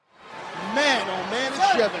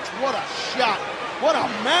Blachowicz, what a shot. What a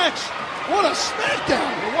match. What a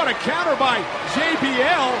smackdown. And what a counter by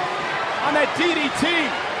JBL on that DDT,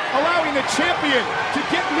 allowing the champion to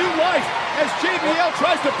get new life as JBL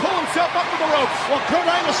tries to pull himself up to the ropes. Well, Kurt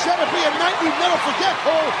Angle said it'd be a night we'd never forget,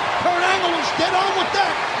 Cole. Kurt Angle was dead on with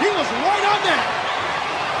that. He was right on that.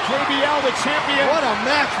 JBL, the champion. What a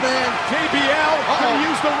match, man. JBL can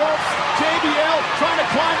use the ropes. JBL trying to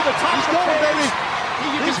climb to the top He's of the going, cage. baby.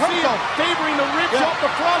 You He's can see him favoring the ribs off the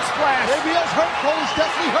frog splash. JBL's hurt, Cole. He's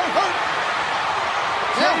definitely hurt.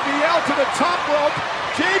 JBL to the top rope.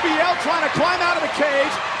 JBL trying to climb out of the cage.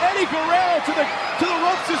 Eddie Guerrero to the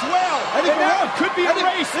ropes as well. Eddie Guerrero could be a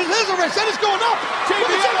race. It is a race. Eddie's going up. JBL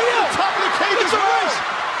to the top of the cage. It's a race.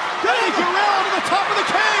 Eddie Guerrero to the top of the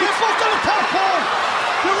cage. They're both on the top, Cole.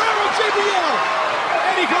 Guerrero, JBL.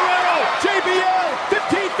 Eddie Guerrero, JBL,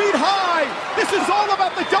 15 feet high. This is all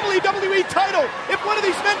about the WWE title. If one of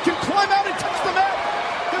these men can climb out and touch the mat,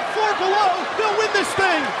 the floor below, they'll win this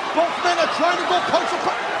thing. Both men are trying to go punch for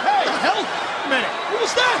punch. Hey, what the hell? A minute. Who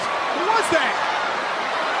was that? Who was that?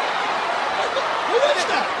 Who is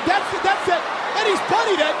that? That's that Eddie's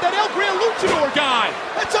buddy, that El Gran Luchador guy.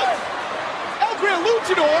 That's a El Gran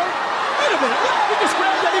Luchador. Wait a minute. He just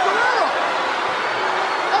grabbed Eddie Guerrero.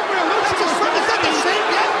 El Gran Luchador. Is that the same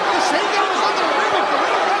guy? The same guy was under the ring with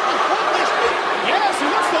Guerrero grabbed his foot last week? Yes, it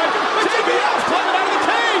looks like it. JBL's climbing out of the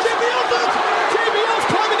cage. JBL's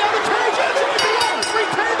climbing down the cage. JBL's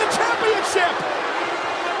retained the championship.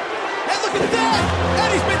 And look at that.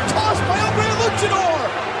 Eddie's been tossed by El Gran Luchador.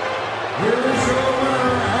 Here's your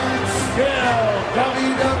winner and still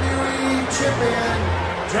WWE Champion,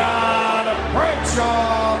 John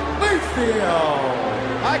Bradshaw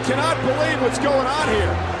Layfield. I cannot believe what's going on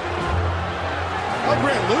here. El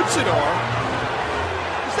Gran Luchador?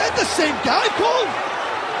 Is that the same guy, Cole?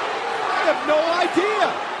 I have no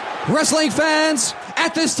idea. Wrestling fans,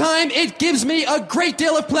 at this time, it gives me a great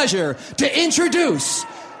deal of pleasure to introduce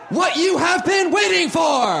what you have been waiting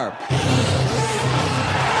for.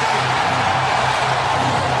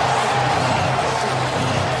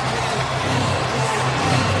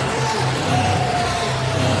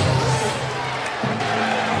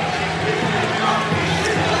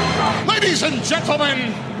 Ladies and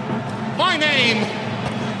gentlemen, my name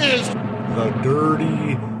is the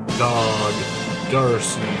Dirty Dog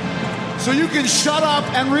Darcy. So you can shut up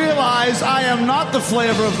and realize I am not the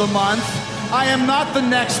flavor of the month. I am not the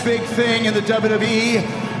next big thing in the WWE.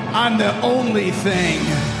 I'm the only thing.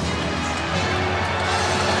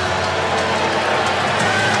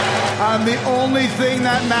 I'm the only thing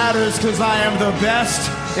that matters because I am the best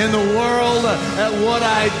in the world at what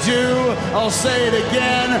I do. I'll say it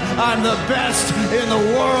again. I'm the best in the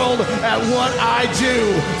world at what I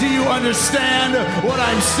do. Do you understand what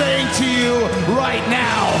I'm saying to you right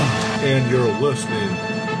now? And you're listening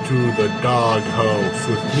to The Dog House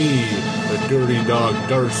with me, the Dirty Dog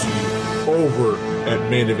Darcy, over at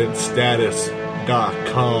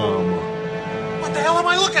MainEventStatus.com. What the hell am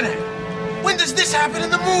I looking at? When does this happen in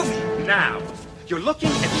the movie? Now. You're looking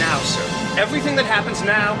at now, sir. Everything that happens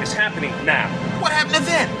now is happening now. What happened to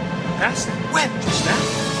then? Past then. When? Just now.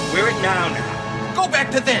 We're at now. Go back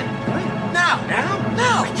to then. When? Now. Now?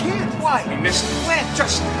 Now. I can't. Why? We missed it. When?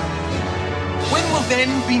 Just now. When will then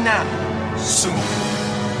be now? Soon.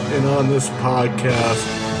 And on this podcast,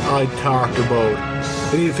 I talk about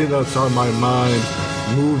anything that's on my mind: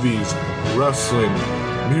 movies, wrestling,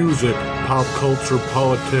 music, pop culture,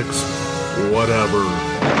 politics, whatever.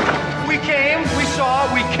 We came, we saw,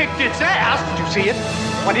 we kicked its ass. Did you see it?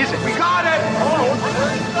 What is it? We got it! Oh,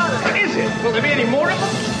 what is it? Will there be any more of them?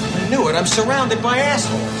 I knew it. I'm surrounded by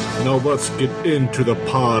assholes. Now let's get into the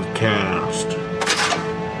podcast.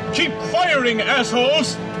 Keep firing,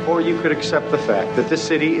 assholes! Or you could accept the fact that this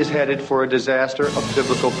city is headed for a disaster of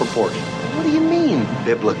biblical proportion. What do you mean,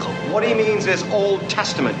 biblical? What he means is Old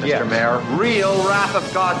Testament, Mr. Mayor. Real wrath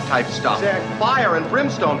of God type stuff. Exactly. Fire and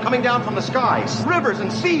brimstone coming down from the skies. Rivers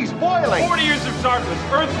and seas boiling. 40 years of darkness,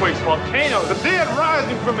 earthquakes, volcanoes, the dead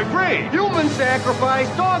rising from the grave. Human sacrifice,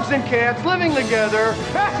 dogs and cats living together.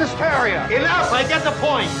 Mass hysteria. Enough, I get the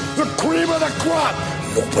point. The cream of the crop.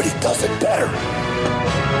 Nobody does it better.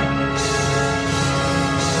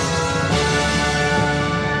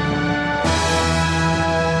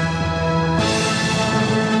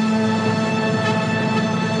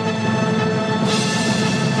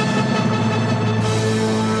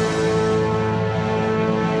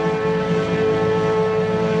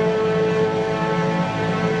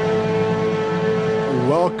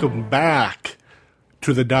 Welcome back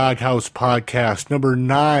to the Doghouse Podcast, number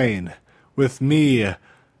 9, with me,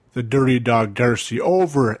 the Dirty Dog Darcy,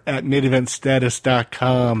 over at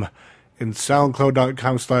MainEventStatus.com and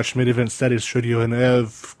SoundCloud.com/MainEventStatusStudio. And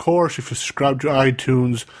of course, if you subscribe to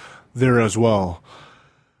iTunes, there as well.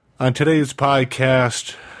 On today's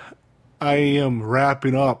podcast, I am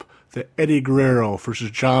wrapping up the Eddie Guerrero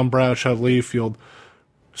versus John Bradshaw Layfield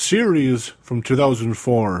series from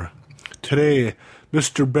 2004. Today,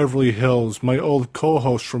 Mr. Beverly Hills, my old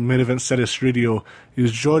co-host from Main Event Status Radio,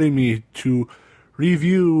 is joining me to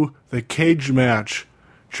review the cage match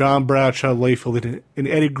John Bradshaw Layfield and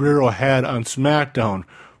Eddie Guerrero had on SmackDown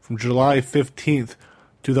from July 15th,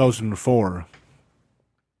 2004.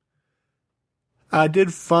 I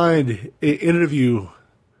did find an interview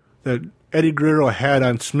that Eddie Guerrero had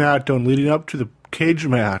on SmackDown leading up to the cage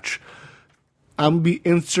match. I'm going to be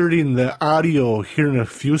inserting the audio here in a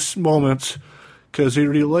few moments because it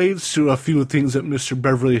relates to a few things that Mr.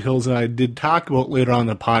 Beverly Hills and I did talk about later on in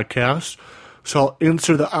the podcast. So I'll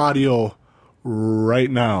insert the audio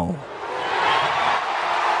right now.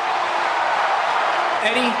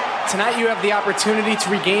 Eddie, tonight you have the opportunity to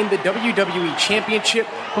regain the WWE Championship.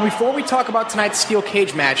 But before we talk about tonight's steel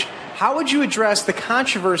cage match, how would you address the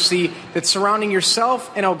controversy that's surrounding yourself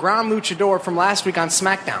and El Gran Luchador from last week on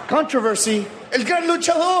SmackDown? Controversy? El Gran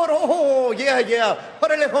Luchador? Oh, yeah.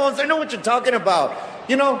 Órale, Holmes, I know what you're talking about.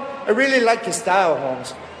 You know, I really like his style,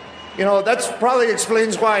 Holmes. You know, that's probably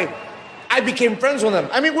explains why I became friends with him.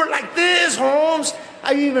 I mean, we're like this, Holmes.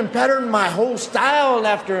 I even patterned my whole style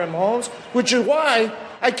after him, Holmes, which is why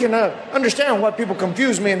I can understand why people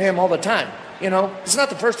confuse me and him all the time. You know, it's not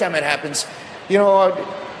the first time it happens. You know,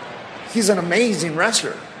 he's an amazing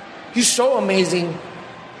wrestler. He's so amazing,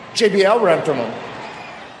 JBL ran from him.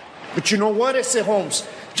 But you know what, ese Holmes?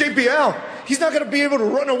 JBL, he's not going to be able to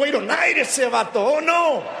run away tonight, ese vato. Oh,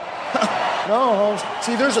 no. No, Holmes.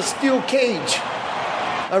 See, there's a steel cage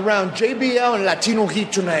around JBL and Latino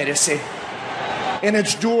Heat tonight, ese. And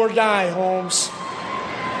it's do or die, Holmes.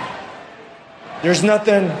 There's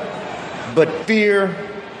nothing but fear,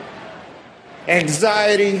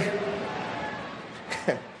 anxiety,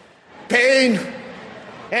 pain,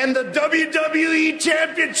 and the WWE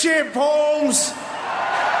Championship, Holmes.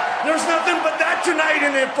 There's nothing but that tonight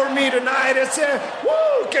in it for me tonight.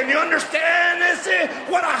 Woo, can you understand?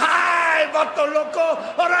 What a high, vato loco.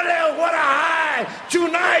 Orale, what a high.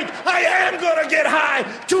 Tonight, I am going to get high.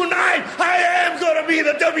 Tonight, I am going to be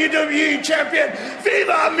the WWE Champion.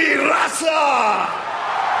 Viva mi raza!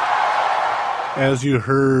 As you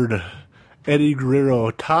heard, Eddie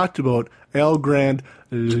Guerrero talked about El Gran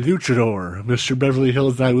Luchador. Mr. Beverly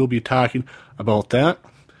Hills and I will be talking about that.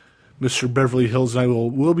 Mr. Beverly Hills and I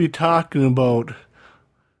will be talking about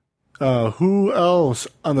who else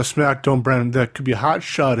on the SmackDown brand that could be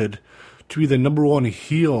hot-shotted to be the number one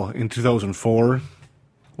heel in 2004.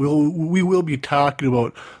 We will be talking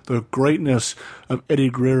about the greatness of Eddie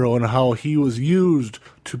Guerrero and how he was used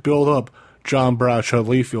to build up John Bradshaw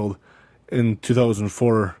Layfield in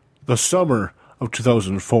 2004, the summer of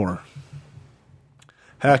 2004.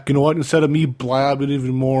 Heck, you know what? Instead of me blabbing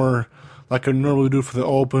even more like I normally do for the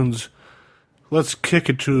opens, let's kick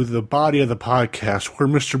it to the body of the podcast where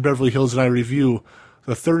Mr. Beverly Hills and I review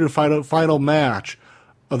the third and final match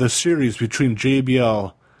of the series between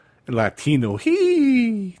JBL and Latino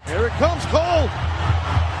Heat. Here it comes, Cole.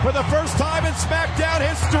 For the first time in SmackDown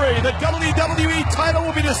history, the WWE title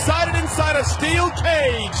will be decided inside a steel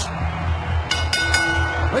cage.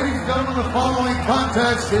 Ladies and gentlemen, the following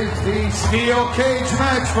contest is the steel cage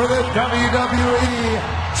match for the WWE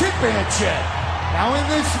Championship. Now in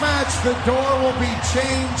this match, the door will be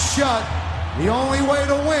chained shut. The only way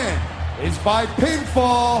to win is by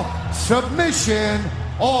pinfall, submission,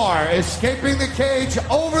 or escaping the cage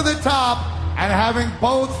over the top and having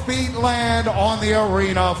both feet land on the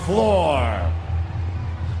arena floor.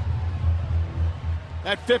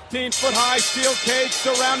 That 15-foot-high steel cage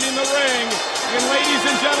surrounding the ring. And ladies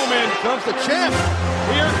and gentlemen, comes the champ.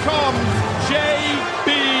 Here comes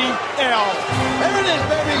JBL. There it is,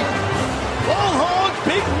 baby. Long horns,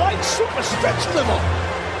 big white, super stretch limo.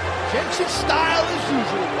 Championship style as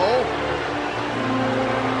usual, Cole.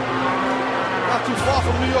 Not too far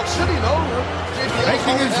from New York City, no.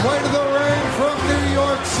 Making his way to the ring from New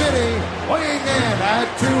York City, weighing in at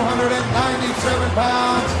 297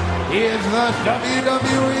 pounds, he is the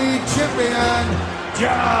WWE Champion,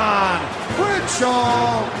 John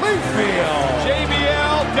Bradshaw Layfield.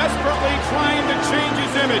 JBL desperately trying to change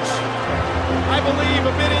his image. I believe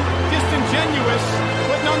a bit disingenuous,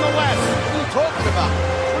 but nonetheless. What are you talking about?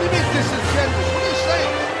 What do you mean disingenuous? What are you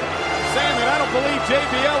saying? Saying that I don't believe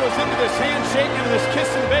JBL was into this handshake and this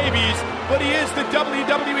kissing babies, but he is the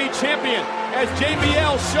WWE Champion. as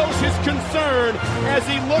JBL shows his concern as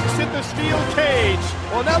he looks at the steel cage.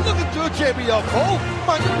 Well, now look at your JBL, Cole.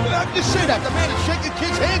 Come on, just say that. The man is shaking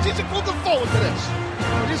kids' hands. He's looking forward to this.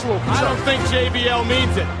 He's a little I don't think JBL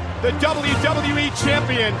means it. The WWE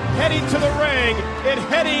Champion heading to the ring and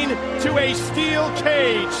heading to a steel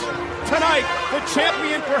cage. Tonight, the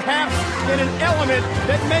champion perhaps in an element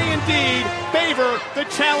that may indeed favor the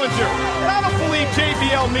challenger. And I don't believe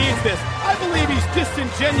JBL means this. I believe he's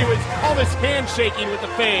disingenuous, all this handshaking with the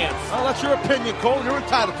fans. Well, that's your opinion, Cole. You're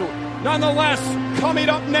entitled to it. Nonetheless, coming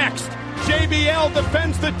up next, JBL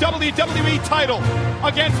defends the WWE title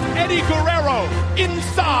against Eddie Guerrero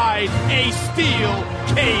inside a steel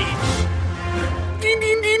cage. Ding,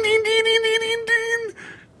 ding, ding, ding, ding, ding, ding, ding, ding.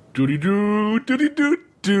 Doody-doo, doody-doo,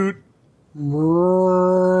 doot.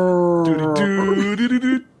 Doody-doo,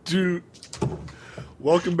 doody-doo, doot.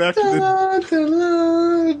 Welcome back to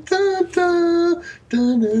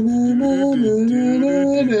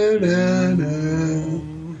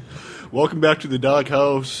Welcome back to the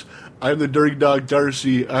Doghouse. I'm the Dirty Dog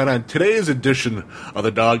Darcy, and on today's edition of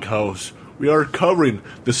the Doghouse, we are covering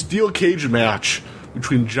the steel cage match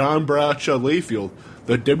between John Bradshaw Layfield,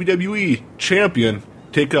 the WWE Champion,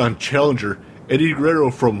 take on challenger Eddie Guerrero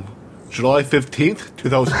from July 15th,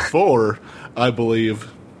 2004, I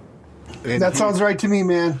believe. And that sounds right to me,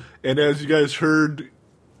 man. And as you guys heard,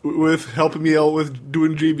 with helping me out with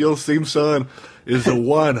doing JBL's theme song, is the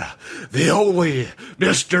one, the only,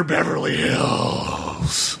 Mr. Beverly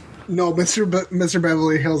Hills. No, Mr.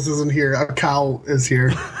 Beverly Hills isn't here. A cow is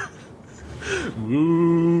here.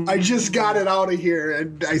 I just got it out of here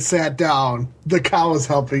and I sat down. The cow is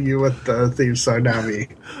helping you with the theme song, not me.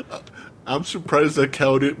 I'm surprised that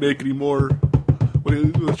cow didn't make any more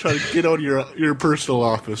when he was trying to get out of your personal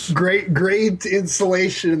office. Great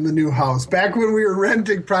insulation in the new house. Back when we were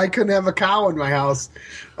renting, probably couldn't have a cow in my house.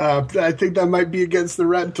 I think that might be against the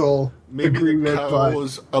rental agreement. Maybe the cow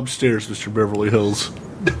was upstairs, Mr. Beverly Hills.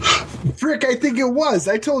 Frick, I think it was.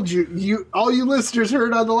 I told you all you listeners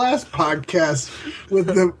heard on the last podcast with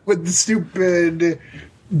the stupid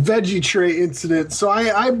veggie tray incident. So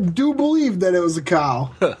I do believe that it was a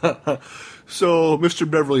cow. So, Mr.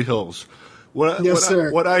 Beverly Hills,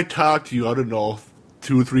 when I talked to you, I don't know,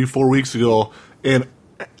 2, 3, 4 weeks ago, and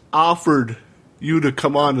offered you to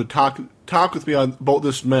come on and talk with me about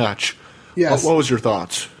this match. Yes. What was your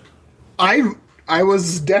thoughts? I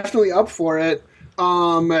was definitely up for it.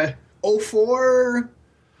 04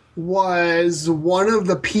 was one of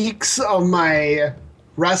the peaks of my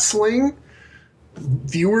wrestling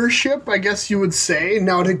viewership, I guess you would say.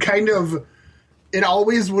 Now, it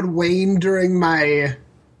always would wane during my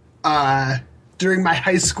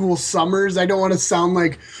high school summers. I don't want to sound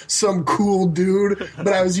like some cool dude,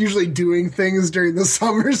 but I was usually doing things during the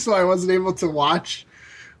summers, so I wasn't able to watch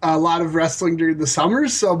a lot of wrestling during the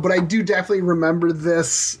summers. But I do definitely remember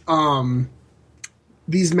this,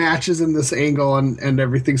 these matches and this angle and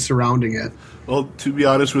everything surrounding it. Well, to be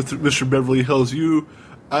honest with Mr. Beverly Hills,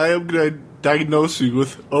 I am going to diagnose you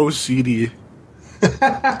with OCD.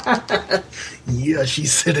 Yeah, she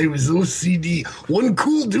said I was OCD. One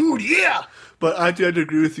cool dude, yeah! But I had to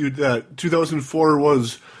agree with you that 2004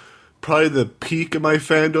 was probably the peak of my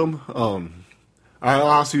fandom.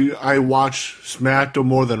 I watched SmackDown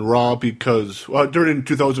more than Raw because, during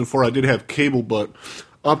 2004 I did have cable, but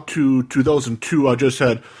up to 2002 I just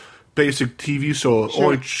had basic TV, so the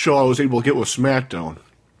only show I was able to get was SmackDown.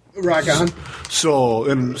 Rock on. So,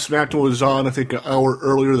 and SmackDown was on, I think, an hour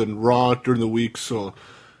earlier than Raw during the week, so,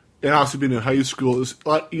 and also being in high school, it was a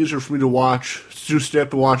lot easier for me to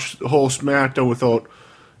step and watch the whole SmackDown without,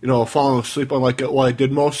 falling asleep. Unlike what I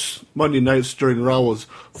did most Monday nights during Raw was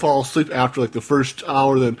fall asleep after, the first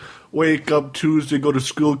hour, then wake up Tuesday, go to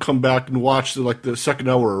school, come back and watch, the second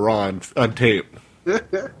hour of Raw on tape.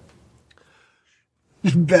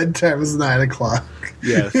 Bedtime was 9 o'clock.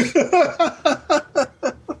 Yes.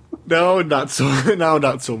 No, not so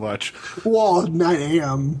much. Well, 9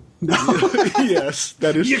 a.m. No. Yes,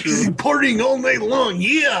 that is true. Partying all night long,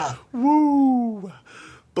 yeah! Woo!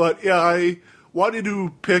 But, yeah, I wanted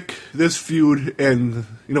to pick this feud and,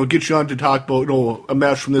 get you on to talk about, a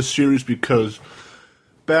match from this series because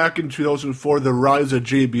back in 2004, the rise of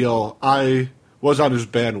JBL, I was on his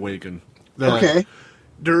bandwagon. Okay.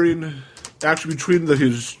 Between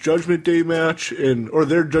his Judgment Day match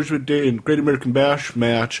their Judgment Day and Great American Bash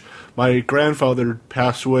match, my grandfather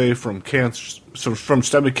passed away from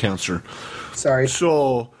stomach cancer. Sorry.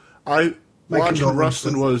 So watching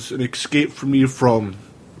wrestling was an escape for me from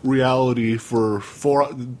reality for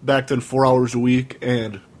 4 hours a week,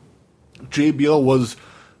 and JBL was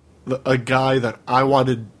a guy that I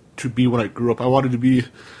wanted to be when I grew up. I wanted to be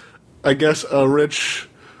I guess, a rich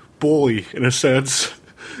bully in a sense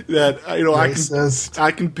that Racist,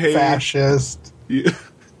 I can pay fascist. Yeah,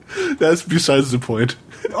 that's besides the point.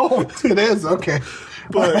 Oh, it is okay,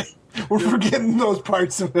 but right. We're forgetting those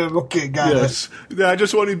parts of him. Okay, got it. Yeah, I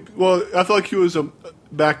just wanted. Well, I felt like he was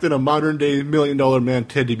back then a modern day $1 million man,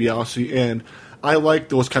 Ted DiBiase, and I liked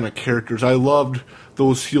those kind of characters. I loved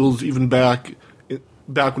those heels even back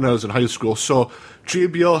when I was in high school. So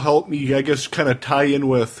JBL helped me, I guess, kind of tie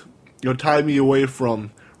me away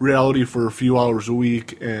from reality for a few hours a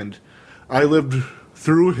week, and I lived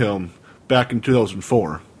through him back in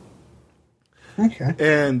 2004. Okay.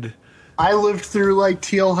 And I lived through like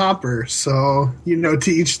Teal Hopper, so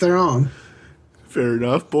to each their own. Fair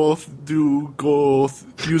enough. Both do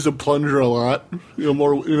use a plunger a lot,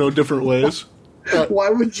 more different ways. Why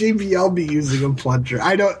would JBL be using a plunger?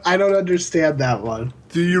 I don't understand that one.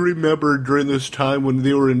 Do you remember during this time when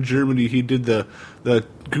they were in Germany, he did the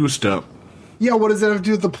goose step? Yeah, what does that have to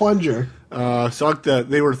do with the plunger? Sucked that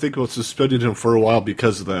they were thinking about suspending him for a while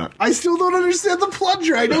because of that. I still don't understand the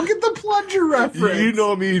plunger. I don't get the plunger reference. You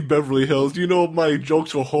know me, Beverly Hills. You know my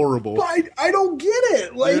jokes are horrible. But I don't get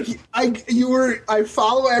it. Like I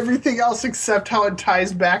follow everything else except how it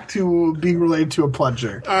ties back to being related to a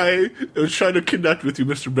plunger. I was trying to connect with you,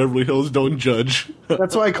 Mr. Beverly Hills. Don't judge.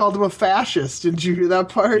 That's why I called him a fascist. Didn't you hear that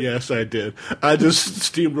part? Yes, I did. I just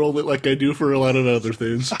steamrolled it like I do for a lot of other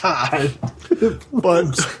things.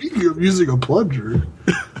 But speaking of using a plunger.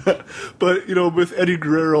 But, with Eddie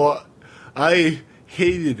Guerrero, I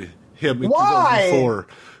hated him in 2004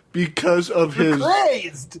 because of his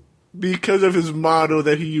motto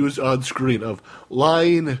that he used on screen of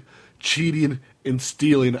lying, cheating, and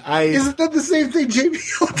stealing. Isn't that the same thing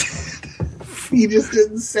JBL did? He just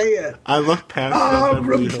didn't say it. I look past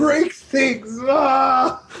that. Break things.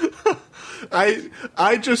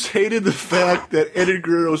 I just hated the fact that Eddie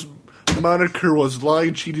Guerrero's moniker was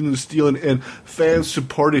lying, cheating, and stealing, and fans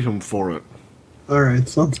supported him for it. All right,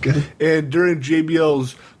 sounds good. And during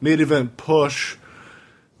JBL's main event push,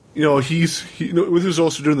 he was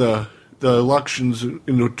also during the elections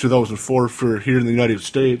in 2004 for here in the United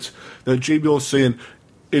States, that JBL was saying,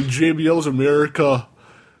 in JBL's America,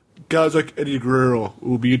 guys like Eddie Guerrero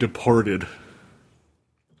will be deported.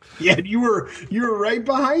 Yeah, you were right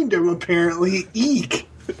behind him, apparently. Eek.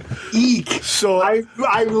 So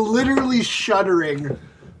I'm literally shuddering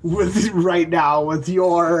right now with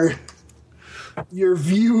your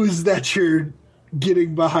views that you're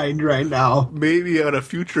getting behind right now. Maybe on a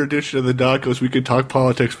future edition of the Docos we could talk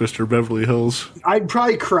politics, Mr. Beverly Hills. I'd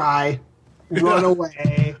probably cry, run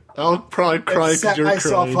away. I'll probably cry because you're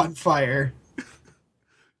myself crying. On fire.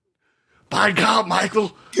 By God,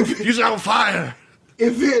 Michael, he's on fire.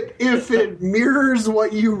 If it mirrors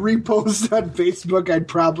what you repost on Facebook, I'd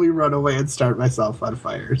probably run away and start myself on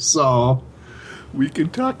fire. So we can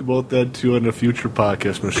talk about that too on a future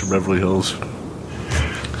podcast, Mr. Beverly Hills.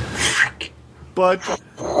 But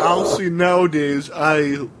honestly, nowadays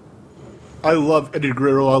I love Eddie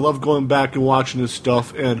Guerrero. I love going back and watching his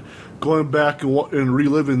stuff and going back and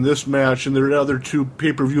reliving this match and their other two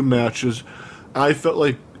pay-per-view matches. I felt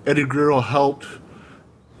like Eddie Guerrero helped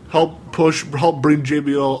bring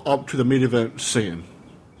JBL up to the main event scene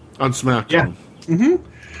on SmackDown. Yeah.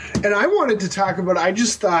 Mm-hmm. And I wanted to talk about, I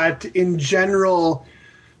just thought in general,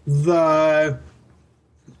 the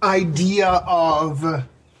idea of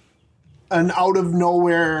an out of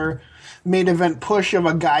nowhere main event push of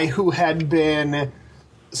a guy who had been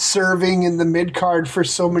serving in the mid card for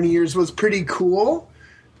so many years was pretty cool.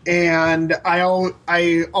 And I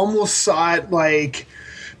almost saw it like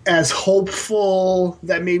as hopeful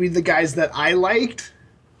that maybe the guys that I liked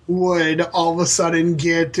would all of a sudden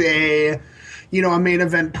get a main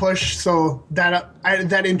event push. So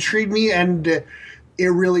that intrigued me, and it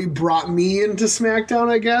really brought me into SmackDown,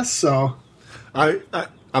 I guess. So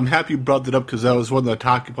I'm happy you brought that up because that was one of the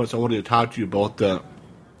talking points I wanted to talk to you about. To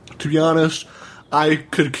be honest, I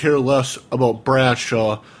could care less about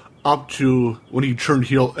Bradshaw up to when he turned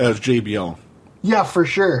heel as JBL. Yeah, for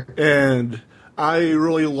sure. And I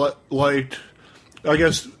really liked, I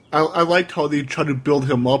guess, I liked how they tried to build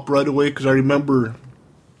him up right away, because I remember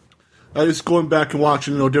I was going back and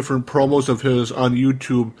watching different promos of his on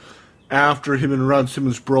YouTube after him and Ron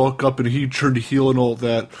Simmons broke up and he turned heel and all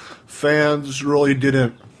that. Fans really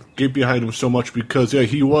didn't get behind him so much because, yeah,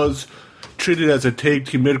 he was treated as a tag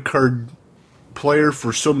team mid-card player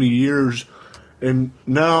for so many years, and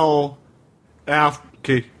now,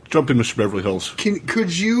 okay, jump in, Mr. Beverly Hills.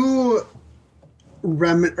 Could you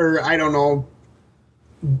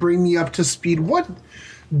bring me up to speed? What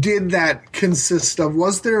did that consist of?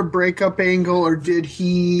 Was there a breakup angle, or did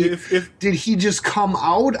he did he just come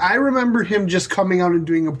out? I remember him just coming out and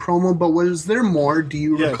dodoing a promo, but was there more? Do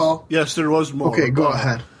you recall? Yes, there was more. Okay, go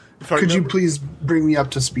ahead. Could you please bring me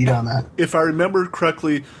up to speed on that? If I remember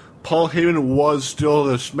correctly, Paul Heyman was still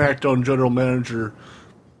the SmackDown general manager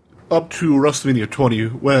up to WrestleMania 20,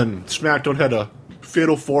 when SmackDown had a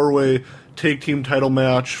Fatal 4-Way tag team title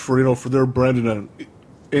match for their brand, and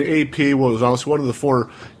APA was also one of the 4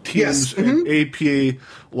 teams. Yes. And APA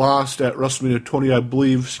lost at WrestleMania 20, I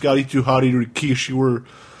believe. Scotty 2 Hotty and Rikishi were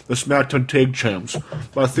the SmackDown tag champs.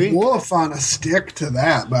 But I think Wolf on a stick to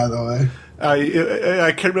that, by the way.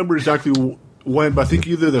 I can't remember exactly when, but I think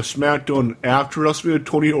either the SmackDown after WrestleMania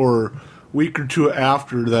 20 or a week or two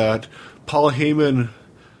after that, Paul Heyman,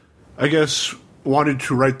 I guess, wanted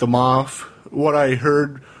to write them off. What I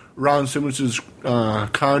heard, Ron Simmons'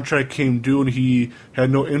 contract came due and he had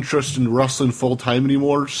no interest in wrestling full-time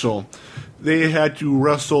anymore, so they had to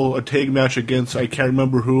wrestle a tag match against I can't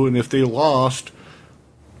remember who, and if they lost,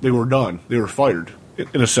 they were done. They were fired,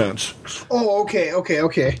 in a sense. Oh,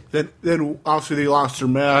 okay. Then obviously they lost their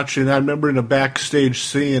match, and I remember in a backstage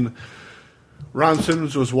scene, Ron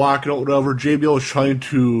Simmons was walking out, whatever. JBL was trying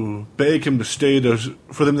to beg him to stay,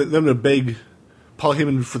 for them to beg Paul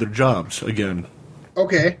Heyman for their jobs again.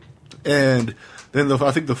 Okay. And then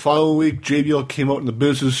I think the following week, JBL came out in the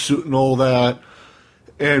business suit and all that,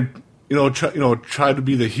 and tried to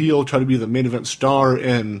be the heel, tried to be the main event star.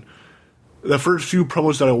 And the first few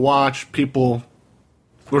promos that I watched, people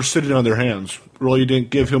were sitting on their hands. Really didn't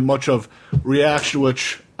give him much of reaction,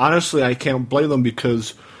 which honestly I can't blame them,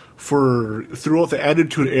 because throughout the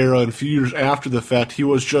Attitude Era and a few years after the fact, he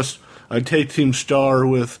was just a tag team star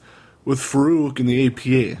with Farouk in the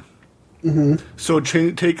APA. Mm-hmm. So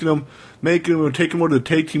taking him over to the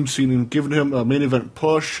tag team scene and giving him a main event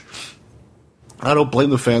push, I don't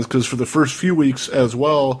blame the fans, because for the first few weeks as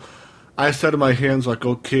well, I sat in my hands like,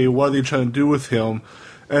 okay, what are they trying to do with him?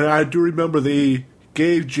 And I do remember they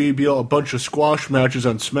gave JBL a bunch of squash matches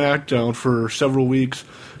on SmackDown for several weeks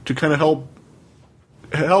to kind of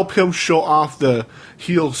help him show off the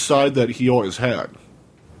heel side that he always had.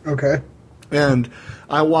 Okay. And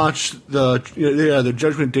I watched the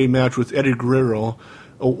Judgment Day match with Eddie Guerrero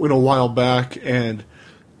a while back, and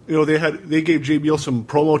they gave JBL some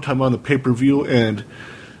promo time on the pay-per-view, and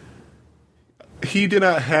he did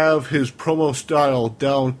not have his promo style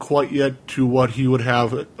down quite yet to what he would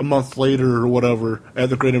have a month later or whatever at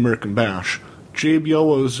the Great American Bash.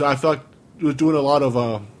 JBL I thought, was doing a lot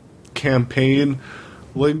of campaign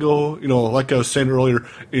lingo, like I was saying earlier,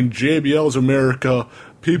 in JBL's America,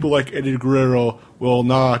 people like Eddie Guerrero will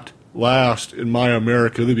not last in my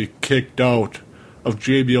America. They'll be kicked out of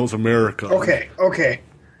JBL's America. Okay.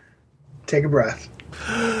 Take a breath.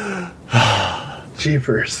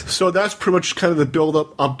 Jeepers. So that's pretty much kind of the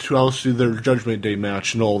build-up up to, obviously, their Judgment Day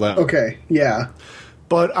match and all that. Okay, yeah.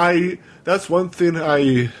 But that's one thing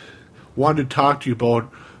I wanted to talk to you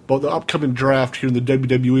about the upcoming draft here in the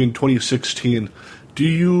WWE in 2016.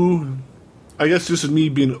 I guess this is me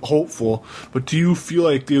being hopeful, but do you feel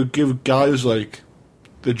like they'll give guys like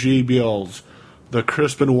the JBLs, the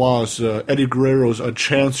Chris Benoits, Eddie Guerreros a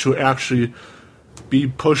chance to actually be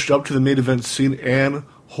pushed up to the main event scene and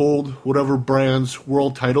hold whatever brand's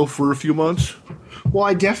world title for a few months? Well,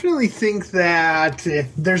 I definitely think that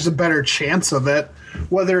there's a better chance of it.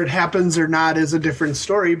 Whether it happens or not is a different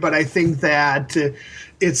story, but I think that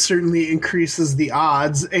it certainly increases the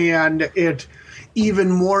odds, and it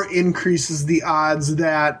even more increases the odds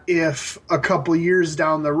that if a couple years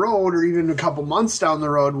down the road, or even a couple months down the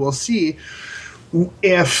road, we'll see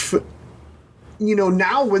if,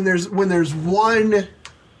 now when there's one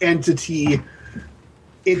entity,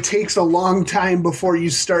 it takes a long time before you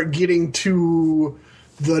start getting to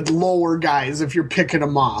the lower guys if you're picking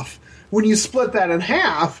them off. When you split that in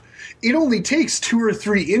half, it only takes 2 or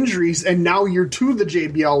 3 injuries, and now you're to the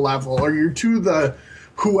JBL level, or you're to the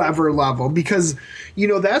whoever level, because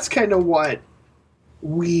that's kind of what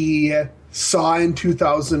we saw in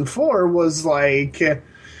 2004 was like,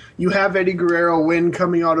 you have Eddie Guerrero win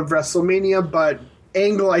coming out of WrestleMania, but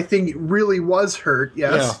Angle, I think, really was hurt.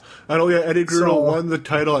 Yes, yeah, I know. Yeah, Eddie Guerrero won the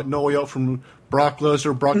title at No Way Out from Brock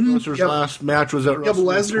Lesnar. Brock Lesnar's last match was at WrestleMania.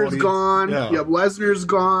 Lesnar's gone. Yeah. Yep, Lesnar's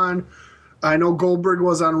gone. I know Goldberg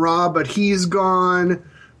was on Raw, but he's gone.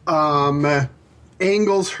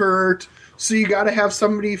 Angle's hurt. So you got to have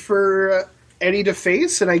somebody for Eddie to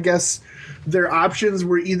face, and I guess their options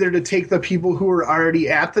were either to take the people who were already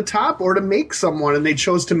at the top or to make someone, and they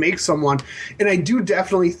chose to make someone. And I do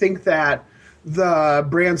definitely think that the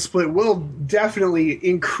brand split will definitely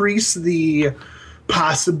increase the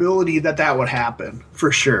possibility that would happen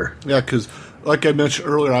for sure. Yeah, because like I mentioned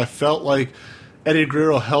earlier, I felt like Eddie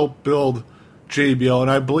Guerrero helped build JBL, and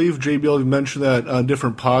I believe JBL mentioned that on a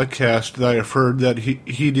different podcast that I've heard that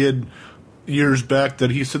he did years back, that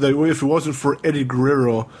he said that if it wasn't for Eddie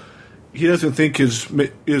Guerrero, he doesn't think his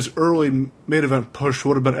early main event push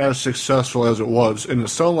would have been as successful as it was. And it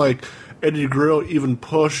sounded like Eddie Guerrero even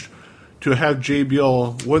pushed to have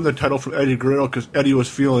JBL win the title from Eddie Guerrero because Eddie was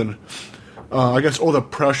feeling, I guess, all the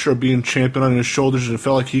pressure of being champion on his shoulders and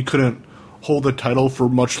felt like he couldn't hold the title for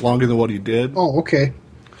much longer than what he did. Oh, okay.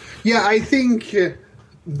 Yeah, I think Eddie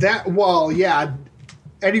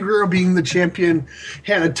Guerrero being the champion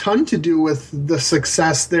had a ton to do with the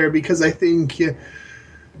success there, because I think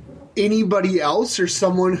anybody else or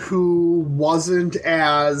someone who wasn't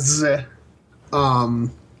as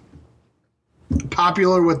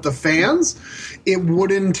popular with the fans, it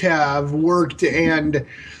wouldn't have worked. And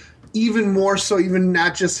even more so, even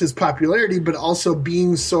not just his popularity, but also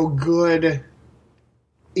being so good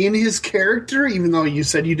in his character, even though you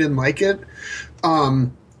said you didn't like it.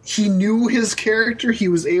 He knew his character. He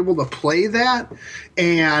was able to play that.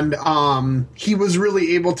 And he was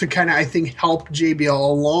really able to kind of, I think, help JBL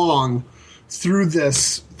along through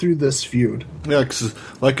this feud. Yeah, because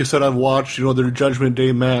like I said, I've watched, their Judgment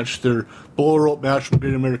Day match, their Bull Rope match from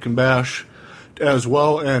Great American Bash as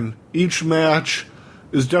well, and each match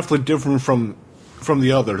is definitely different from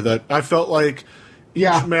the other. That I felt like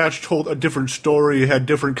each match told a different story, had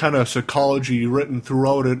different kind of psychology written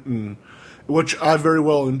throughout it, and which I very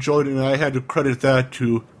well enjoyed, and I had to credit that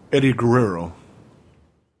to Eddie Guerrero.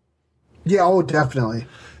 Yeah, oh, definitely.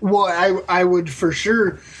 Well, I would for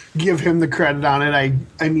sure give him the credit on it.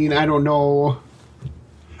 I mean, I don't know,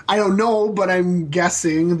 but I'm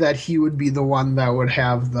guessing that he would be the one that would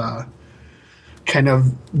have the kind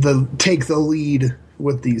of take the lead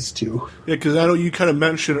with these two. Yeah, because I know you kind of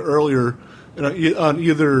mentioned earlier on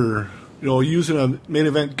either using a main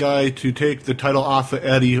event guy to take the title off of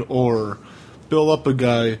Eddie or build up a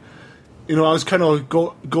guy. I was kind of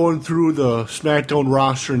going through the SmackDown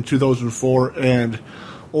roster in 2004, and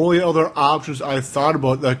only other options I thought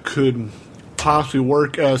about that could possibly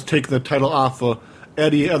work as taking the title off of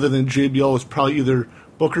Eddie other than JBL was probably either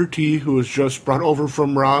Booker T, who was just brought over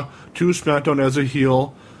from Raw to SmackDown as a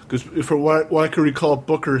heel, because for what I can recall,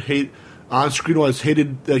 Booker on screen was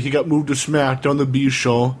hated that he got moved to SmackDown, the B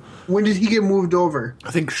show. When did he get moved over?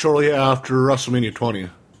 I think shortly after WrestleMania 20.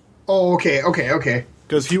 Oh, okay.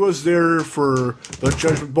 Because he was there for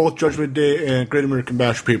both Judgment Day and Great American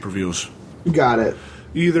Bash pay-per-views. Got it.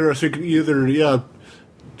 So you can either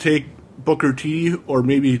take Booker T or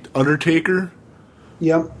maybe Undertaker.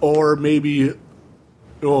 Yep. Or maybe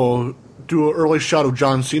do an early shot of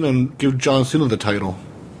John Cena and give John Cena the title.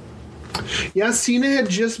 Yeah, Cena had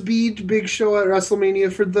just beat Big Show at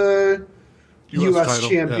WrestleMania for the U.S.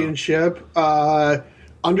 Championship. Yeah.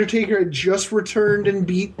 Undertaker had just returned and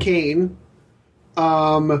beat Kane.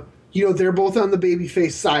 They're both on the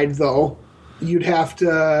babyface side, though. You'd have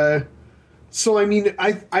to... So, I mean,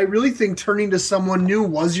 I really think turning to someone new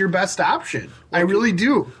was your best option. I really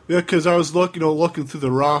do. Yeah, because I was looking through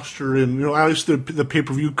the roster and, I used to the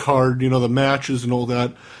pay-per-view card, the matches and all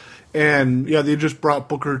that. And, yeah, they just brought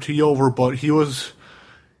Booker T over, but he was...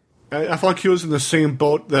 I felt like he was in the same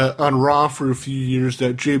boat that on Raw for a few years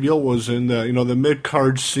that JBL was in, the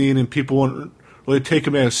mid-card scene, and people wouldn't really take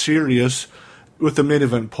him as serious with the main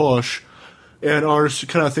event push. And I was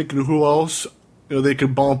kind of thinking who else they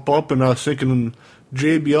could bump up, and I was thinking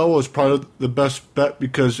JBL was probably the best bet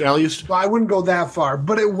because at least... Well, I wouldn't go that far,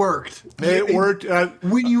 but it worked. It worked.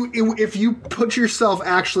 If you put yourself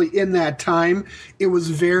actually in that time, it was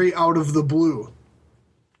very out of the blue.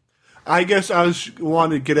 I guess I was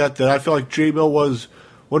wanting to get at that. I feel like JBL was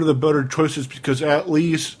one of the better choices because at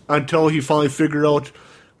least until he finally figured out,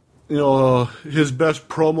 his best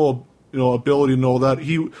promo, ability and all that,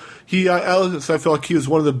 I feel like he was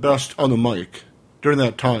one of the best on the mic during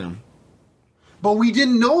that time. But we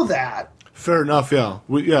didn't know that. Fair enough, yeah.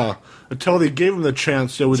 Until they gave him the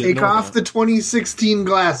chance, we didn't know. Take off the 2016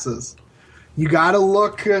 glasses. You got to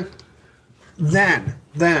look then,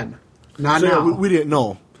 not now. We didn't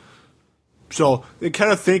know. So,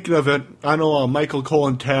 kind of thinking of it, I know Michael Cole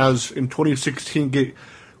and Taz in 2016 get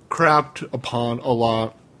crapped upon a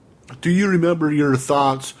lot. Do you remember your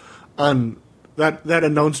thoughts on that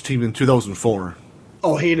announced team in 2004?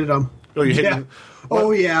 Oh, hated them. Oh, you hated them?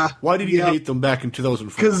 Oh, yeah. Why did you hate them back in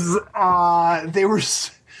 2004?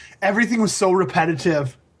 Because everything was so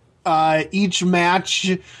repetitive. Each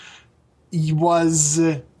match was...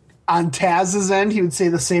 on Taz's end, he would say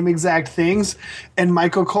the same exact things, and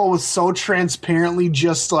Michael Cole was so transparently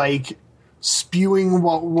just like spewing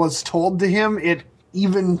what was told to him,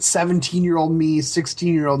 even 17-year-old me,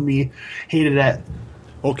 16-year-old me hated it.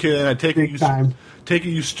 Okay, then I take it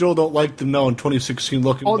you still don't like them now in 2016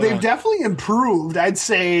 looking back. They've definitely improved. I'd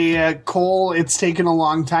say Cole, it's taken a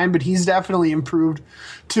long time, but he's definitely improved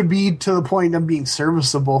to be to the point of being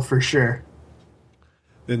serviceable for sure.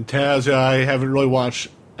 Then Taz, I haven't really watched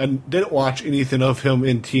and didn't watch anything of him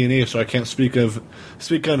in TNA, so I can't speak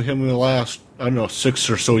on him in the last, 6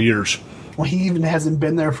 or so years. Well, he even hasn't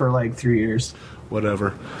been there for like 3 years.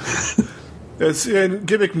 Whatever. It's in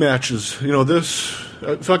gimmick matches.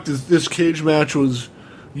 In fact, this cage match was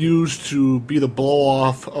used to be the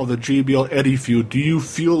blow-off of the JBL Eddie feud. Do you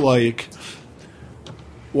feel like,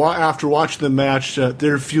 after watching the match, that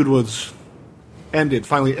their feud was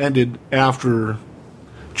finally ended after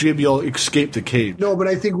JBL escaped the cage? No, but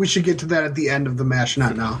I think we should get to that at the end of the match,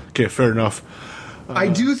 not now. Okay, fair enough. I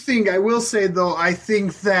will say, though, I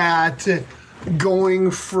think that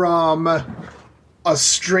going from a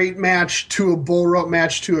straight match to a bull rope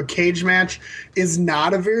match to a cage match is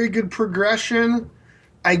not a very good progression.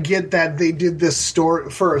 I get that they did this for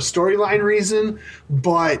a storyline reason,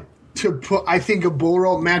 but I think a bull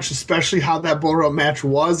rope match, especially how that bull rope match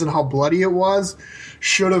was and how bloody it was,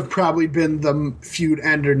 should have probably been the feud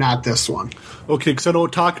ender, not this one. Okay, because I know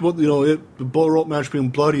talked about the bull rope match being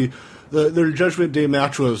bloody. Their Judgment Day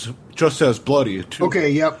match was just as bloody too.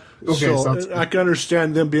 Okay, yep. Okay, so I can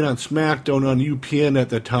understand them being on SmackDown on UPN at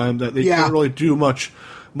the time that they can't really do much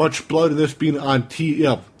blood in this being on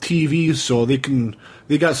TV, so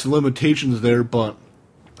they got some limitations there. But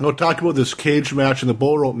talking about this cage match and the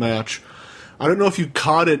bull rope match, I don't know if you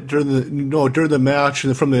caught it during the match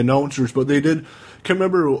and from the announcers, but they did. Can't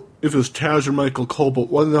remember if it was Taz or Michael Cole, but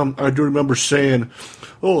one of them I do remember saying,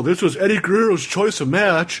 "Oh, this was Eddie Guerrero's choice of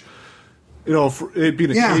match." For it being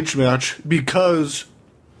a cage match, because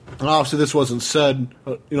obviously this wasn't said,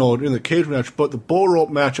 in the cage match, but the bull rope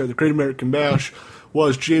match at the Great American Bash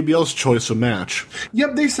was JBL's choice of match.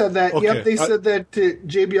 Yep, they said that. Okay. Yep, they said that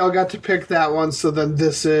JBL got to pick that one, so then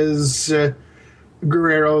this is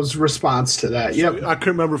Guerrero's response to that. Yep. So I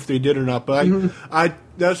couldn't remember if they did or not, but I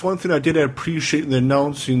that's one thing I did appreciate in the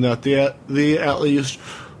announcing, that they at least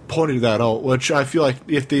pointed that out, which I feel like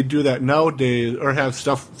if they do that nowadays or have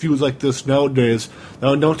feuds like this nowadays,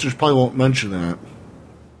 the announcers probably won't mention that.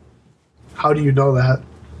 How do you know that?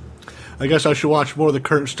 I guess I should watch more of the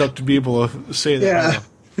current stuff to be able to say that.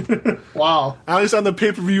 Yeah. Wow. At least on the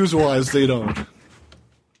pay-per-views wise, they don't.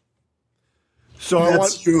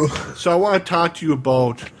 That's true. So I want to talk to you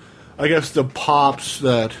about, I guess, the pops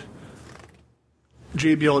that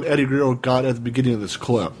JBL and Eddie Guerrero got at the beginning of this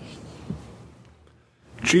clip.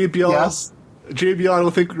 JBL, I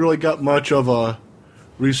don't think really got much of a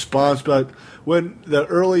response, but when the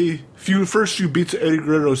first few beats of Eddie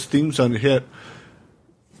Guerrero's theme song hit,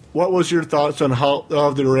 what was your thoughts on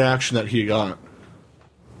the reaction that he got?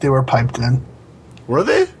 They were piped in. Were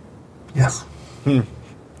they? Yes.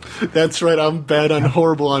 That's right. I'm bad on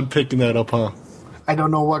horrible on picking that up, huh? I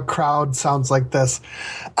don't know what crowd sounds like this.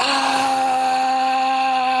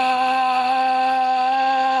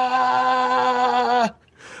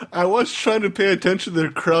 I was trying to pay attention to the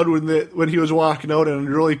crowd when he was walking out, and I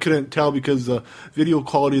really couldn't tell because the video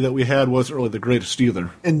quality that we had wasn't really the greatest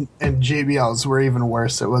either. And JBL's were even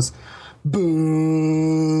worse. It was boo.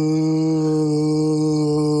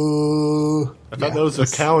 I thought that was a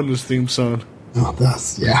cow in his theme song. Oh,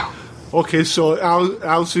 yeah. Okay, so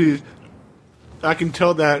obviously, I can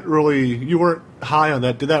tell that really you weren't high on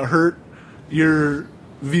that. Did that hurt your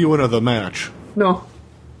viewing of the match? No.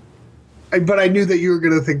 But I knew that you were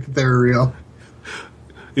going to think that they were real.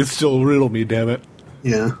 It still riddled me, damn it.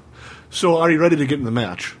 Yeah. So, are you ready to get in the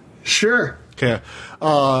match? Sure. Okay.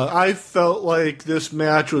 I felt like this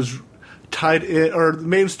match was tied in, or the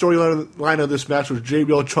main storyline of this match was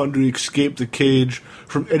JBL trying to escape the cage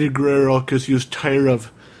from Eddie Guerrero because he was tired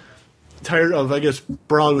of, I guess,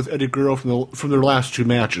 brawling with Eddie Guerrero from their last two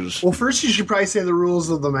matches. Well, first you should probably say the rules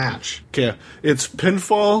of the match. Okay. It's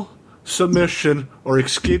pinfall, submission, or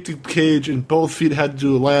escape the cage, and both feet had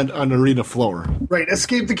to land on the arena floor. Right,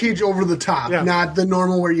 escape the cage over the top, not the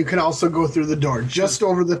normal where you can also go through the door, just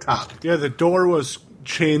over the top. Yeah, the door was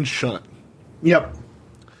chained shut. Yep.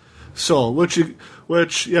 So, again,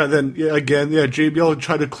 JBL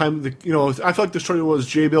tried to climb I feel like the story was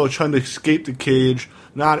JBL trying to escape the cage,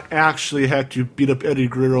 not actually had to beat up Eddie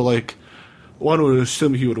Guerrero like one would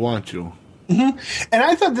assume he would want to. Mm-hmm. And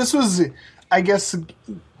I thought this was, I guess,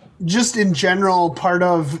 just in general, part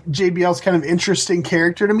of JBL's kind of interesting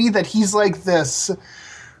character to me, that he's like this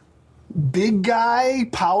big guy,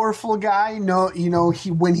 powerful guy. No,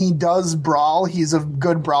 when he does brawl, he's a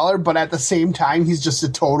good brawler, but at the same time, he's just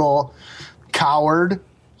a total coward.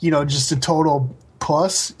 Just a total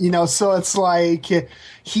puss. So it's like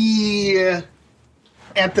he,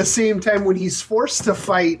 at the same time, when he's forced to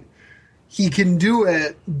fight, he can do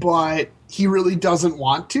it, but he really doesn't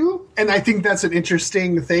want to. And I think that's an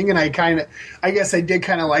interesting thing. And I guess I did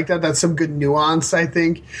kind of like that. That's some good nuance, I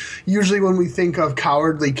think. Usually when we think of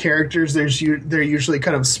cowardly characters, they're usually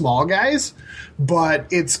kind of small guys, but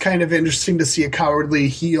it's kind of interesting to see a cowardly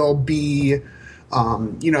heel be,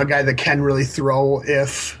 a guy that can really throw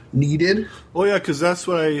if needed. Well, yeah, because that's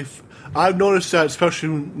what I've noticed that, especially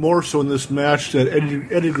more so in this match, that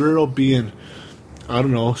Eddie Guerrero being, I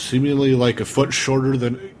don't know, seemingly like a foot shorter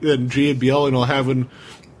than JBL, having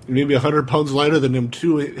maybe 100 pounds lighter than him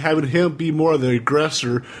too, having him be more of the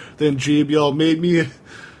aggressor than JBL made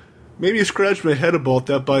me scratch my head about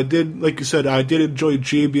that. But I did, like you said, I did enjoy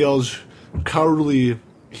JBL's cowardly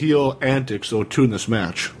heel antics though too in this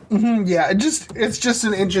match. Mm-hmm, yeah, it's just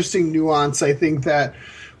an interesting nuance, I think, that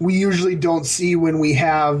we usually don't see when we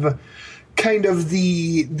have kind of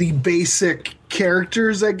the basic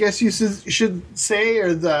characters, I guess you should say,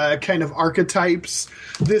 or the kind of archetypes.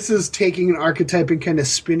 This is taking an archetype and kind of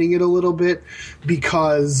spinning it a little bit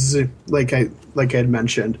because, like I had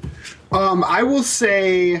mentioned, I will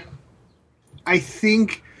say, I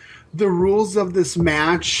think the rules of this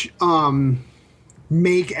match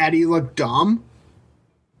make Eddie look dumb,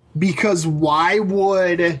 because why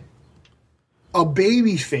would a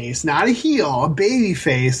babyface, not a heel, a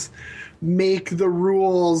babyface, make the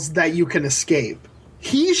rules that you can escape?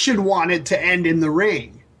 He should want it to end in the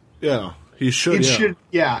ring. Yeah, he should.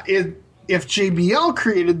 If JBL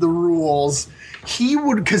created the rules, he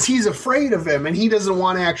would, because he's afraid of him and he doesn't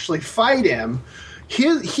want to actually fight him.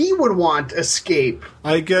 He would want escape.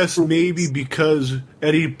 I guess maybe because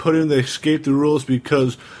Eddie put in the escape the rules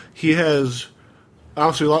because he has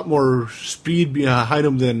obviously a lot more speed behind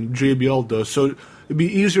him than JBL does. So it'd be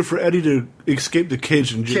easier for Eddie to escape the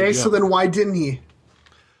cage than JBL. Okay, so then why didn't he?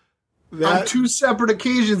 On two separate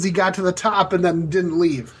occasions, he got to the top and then didn't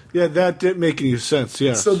leave. Yeah, that didn't make any sense.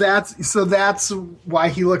 Yeah. So that's why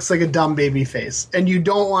he looks like a dumb baby face, and you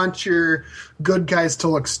don't want your good guys to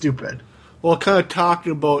look stupid. Well, kind of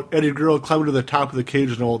talking about Eddie Guerrero climbing to the top of the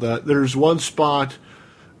cage and all that, there's one spot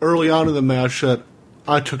early on in the match that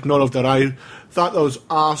I took note of that I thought that was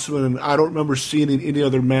awesome, and I don't remember seeing in any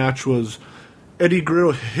other match, was Eddie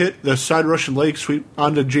Guerrero hit the side Russian leg sweep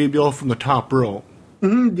onto JBL from the top rope.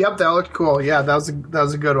 Mm-hmm. Yep, that looked cool. Yeah, that was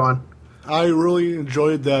a good one. I really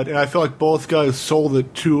enjoyed that, and I feel like both guys sold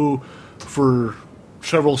it too for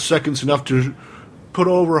several seconds, enough to put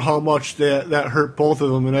over how much that hurt both of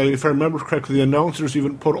them. And if I remember correctly, the announcers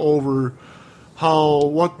even put over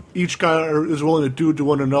what each guy is willing to do to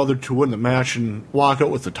one another to win the match and walk out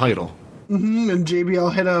with the title. Mm-hmm. And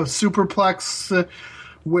JBL hit a superplex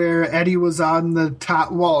where Eddie was on the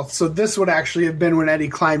top. Well, so this would actually have been when Eddie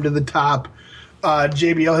climbed to the top.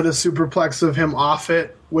 JBL hit a superplex of him off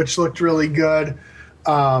it, which looked really good.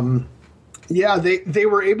 Yeah, they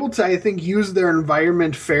were able to, I think, use their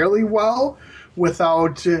environment fairly well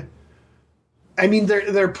without. I mean,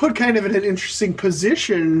 they're put kind of in an interesting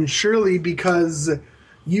position, surely, because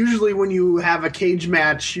usually when you have a cage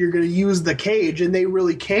match, you're going to use the cage, and they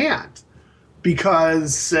really can't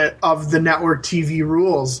because of the network TV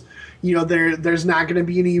rules. You know, there's not going to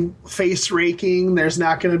be any face raking. There's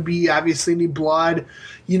not going to be, obviously, any blood.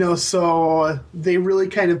 You know, so they really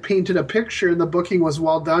kind of painted a picture, and the booking was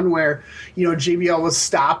well done where, you know, JBL was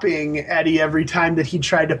stopping Eddie every time that he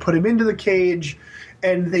tried to put him into the cage,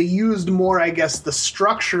 and they used more, I guess, the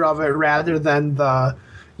structure of it rather than the,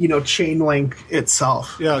 you know, chain link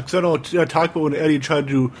itself. Yeah, because I know I talked about when Eddie tried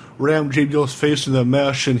to ram JBL's face in the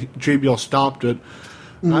mesh and JBL stopped it.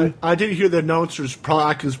 Mm-hmm. I did hear the announcers,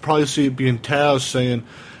 I can probably see it being Taz saying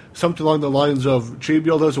something along the lines of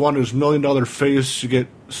JBL doesn't want his $1 million face to get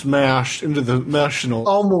smashed into the mesh. And all.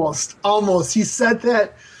 Almost. He said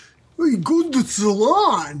that. Well, he goes to the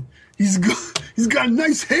salon. He's got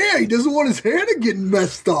nice hair. He doesn't want his hair to get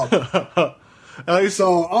messed up.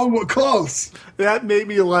 So, close. That made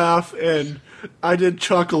me laugh, and I did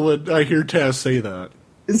chuckle when I hear Taz say that.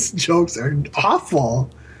 His jokes are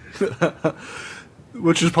awful.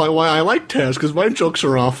 Which is probably why I like Taz, because my jokes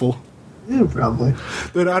are awful. Yeah, probably.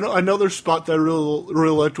 Then another spot that I really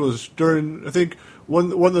liked was during, I think,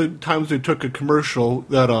 one of the times they took a commercial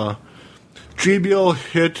that JBL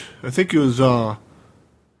hit, I think it was, I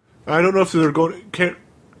don't know if they're going,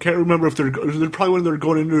 can't remember if they're probably when they're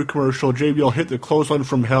going into a commercial. JBL hit the clothesline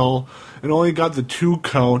from hell and only got the 2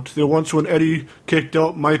 count. Then once when Eddie kicked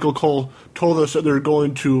out, Michael Cole told us that they're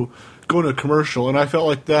going to go into a commercial, and I felt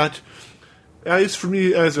like that. At least for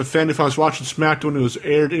me as a fan, if I was watching SmackDown and it was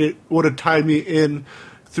aired, it would have tied me in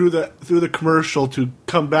through the commercial to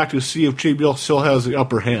come back to see if JBL still has the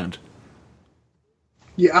upper hand.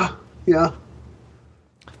 Yeah.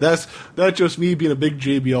 That's just me being a big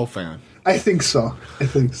JBL fan. I think so.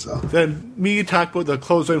 Then me talk about the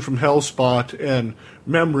clothesline from hell spot and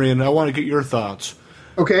memory, and I want to get your thoughts.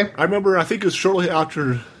 Okay. I remember, I think it was shortly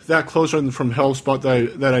after that clothesline from hell spot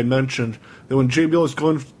that I mentioned, that when JBL was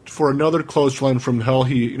going for another clothesline from hell,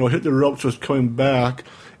 he hit the ropes, was coming back.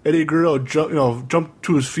 Eddie Guerrero jumped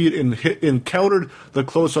to his feet and countered the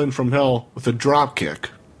clothesline from hell with a drop kick.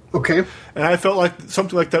 Okay. And I felt like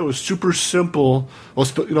something like that was super simple. A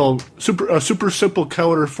super simple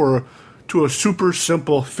counter to a super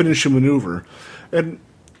simple finishing maneuver. And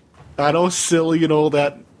I know, silly,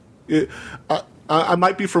 that I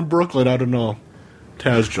might be from Brooklyn. I don't know.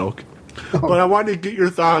 Taz joke. But I wanted to get your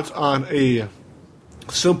thoughts on a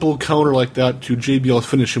simple counter like that to JBL's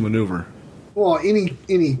finishing maneuver. Well,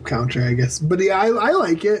 any counter, I guess. But yeah, I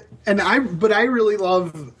like it, and I really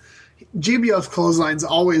love JBL's clotheslines.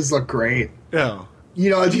 Always look great. Yeah,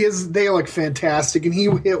 they look fantastic, and he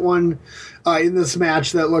hit one in this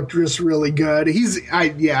match that looked just really good.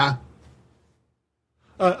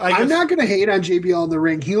 I'm not going to hate on JBL in the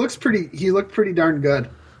ring. He looked pretty darn good.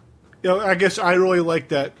 I guess I really like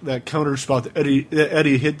that counter spot that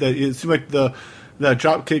Eddie hit. That it seemed like that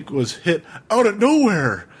drop kick was hit out of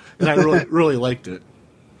nowhere. And I really liked it.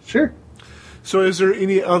 Sure. So is there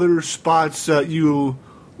any other spots that you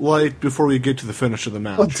like before we get to the finish of the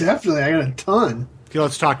match? Oh, definitely. I got a ton. Okay,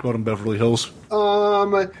 let's talk about them, Beverly Hills.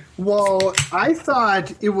 Well, I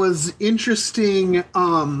thought it was interesting,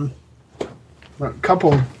 a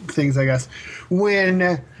couple things, I guess.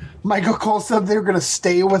 When Michael Cole said they were going to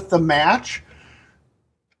stay with the match,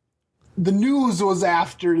 the news was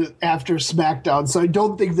after SmackDown, so I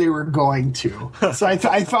don't think they were going to. So I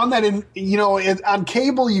found that on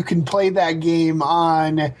cable you can play that game,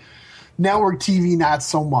 on network TV not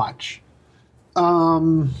so much.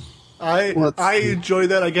 I enjoy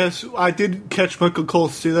that. I guess I did catch Michael Cole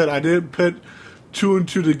say that. I didn't put 2 and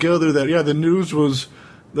 2 together. That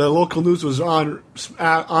the local news was on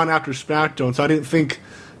after SmackDown, so I didn't think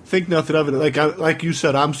nothing of it. Like you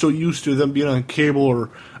said, I'm so used to them being on cable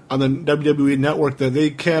or on the WWE network that they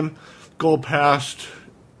can go past,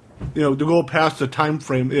 the time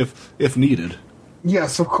frame if needed.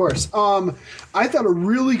 Yes, of course. I thought a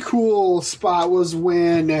really cool spot was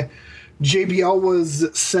when JBL was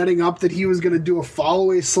setting up that he was going to do a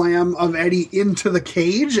follow-away slam of Eddie into the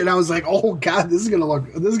cage, and I was like, "Oh God, this is going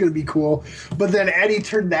to be cool." But then Eddie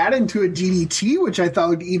turned that into a DDT, which I thought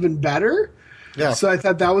looked even better. Yeah. So I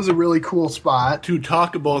thought that was a really cool spot. To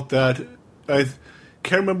talk about that, I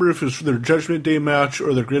can't remember if it was for their Judgment Day match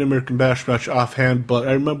or their Great American Bash match offhand, but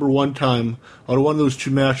I remember one time on one of those 2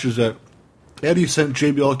 matches that Eddie sent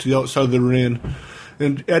JBL to the outside of the ring,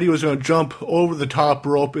 and Eddie was going to jump over the top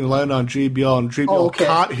rope and land on JBL, and JBL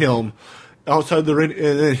caught him outside the ring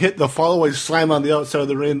and then hit the follow-away slam on the outside of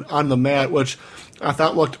the ring on the mat, which I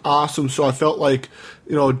thought looked awesome. So I felt like,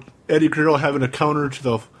 Eddie Guerrero having a counter to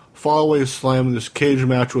the follow-away slam in this cage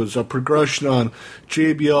match was a progression on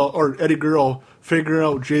JBL, or Eddie Guerrero figuring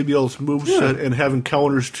out JBL's moveset and having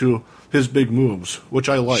counters to his big moves, which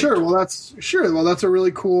I like. Sure, well that's a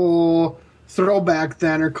really cool throwback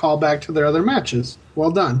then, or callback to their other matches. Well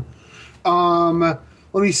done. Let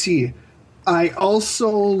me see. I also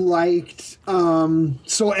liked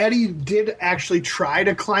so Eddie did actually try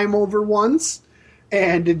to climb over once,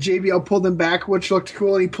 and JBL pulled him back, which looked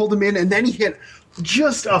cool, and he pulled him in, and then he hit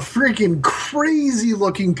just a freaking crazy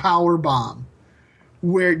looking power bomb.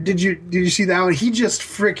 Where did you see that one? He just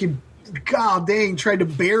freaking, god dang, tried to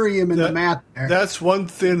bury him in the mat there. That's one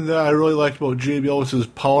thing that I really liked about JBL was his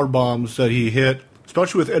power bombs that he hit,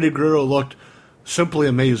 especially with Eddie Guerrero, looked simply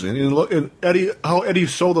amazing. And how Eddie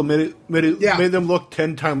sold them made them look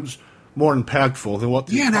 10 times more impactful than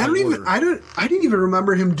what. And I didn't even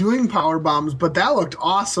remember him doing power bombs, but that looked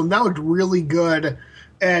awesome. That looked really good.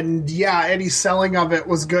 And yeah, Eddie's selling of it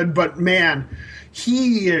was good, but man,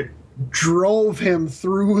 he drove him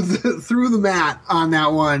through the mat on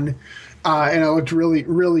that one, and it looked really,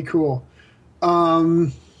 really cool.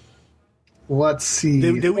 Let's see.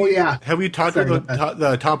 Have we talked about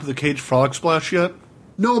the top of the cage frog splash yet?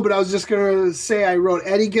 No, but I was just going to say, I wrote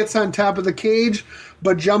Eddie gets on top of the cage,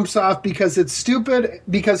 but jumps off because he's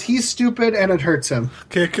stupid, and it hurts him.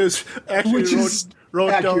 Okay, because actually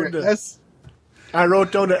wrote down I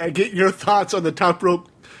wrote down to get your thoughts on the top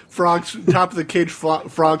of the cage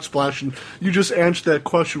frog splash, and you just answered that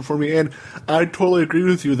question for me, and I totally agree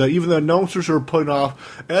with you that even the announcers are putting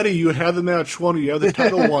off, Eddie, you had the match won, you had the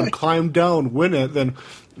title won, climb down, win it, then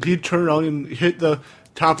he turned around and hit the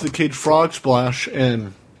top of the cage frog splash,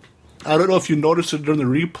 and I don't know if you noticed it during the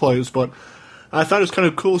replays, but I thought it was kind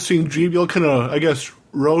of cool seeing JBL kind of, I guess,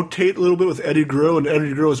 rotate a little bit with Eddie Guerrero, and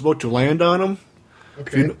Eddie Guerrero was about to land on him.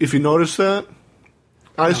 Okay. If you noticed that,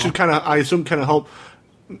 I assume kind of help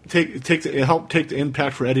take the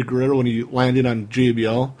impact for Eddie Guerrero when he landed on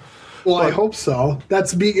JBL. Well, I hope so.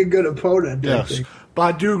 That's being a good opponent. Yes, I think. but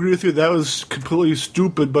I do agree with you. That was completely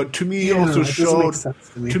stupid. But to me, it also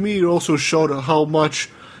showed how much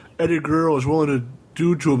Eddie Guerrero was willing to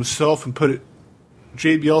do to himself and put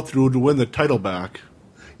JBL through to win the title back.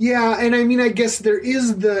 Yeah, and I mean, I guess there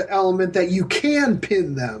is the element that you can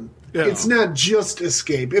pin them. Yeah. It's not just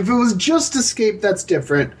escape. If it was just escape, that's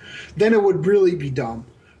different. Then it would really be dumb.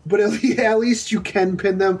 But at least you can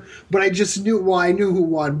pin them. But I just knew, I knew who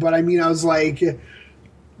won. But I mean, I was like,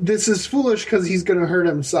 this is foolish because he's going to hurt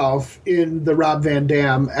himself in the Rob Van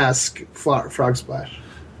Dam-esque frog splash.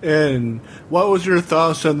 And what was your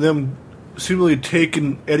thoughts on them seemingly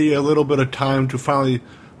taking Eddie a little bit of time to finally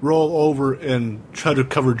roll over and try to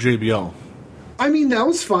cover JBL? I mean, that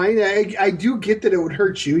was fine. I do get that it would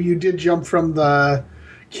hurt you. You did jump from the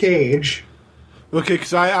cage. Okay,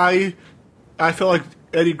 because I felt like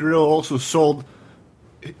Eddie Guerrero also sold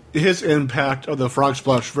his impact of the frog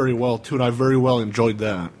splash very well, too, and I very well enjoyed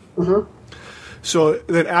that. Mm-hmm. So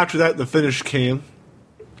then after that, the finish came.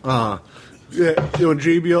 When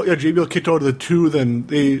JBL kicked out of the two, then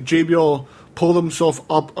JBL pulled himself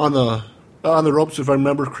up on the ropes, if I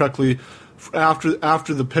remember correctly, after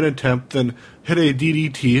the pin attempt, then hit a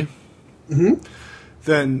DDT. Mm-hmm.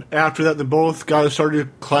 Then after that, both guys started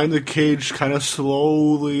to climb the cage kind of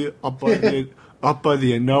slowly up by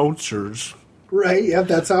the announcers. Right, yeah,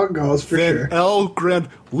 that's how it goes for sure. Then El Gran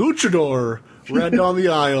Luchador ran down the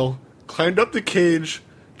aisle, climbed up the cage,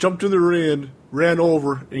 jumped in the ring, ran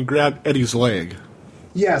over, and grabbed Eddie's leg.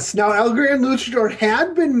 Yes, now El Gran Luchador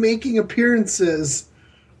had been making appearances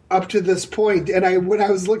up to this point, and when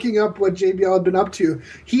I was looking up what JBL had been up to,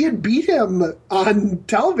 he had beat him on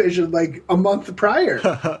television like a month prior.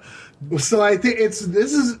 So I think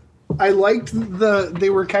I liked they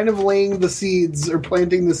were kind of laying the seeds or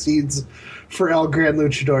planting the seeds for El Gran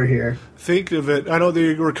Luchador here. Think of it. I know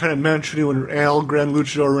they were kind of mentioning when El Gran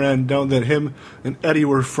Luchador ran down that him and Eddie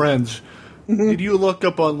were friends. Mm-hmm. Did you look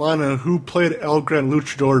up online on who played El Gran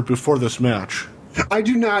Luchador before this match? I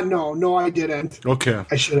do not know. No, I didn't. Okay.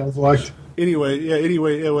 I should have looked. Anyway,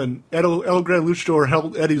 when El Gran Luchador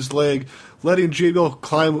held Eddie's leg, letting JBL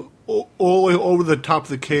climb all the way over the top of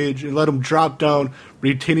the cage and let him drop down,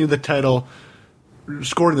 retaining the title,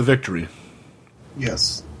 scoring the victory.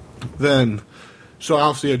 Yes. Then, so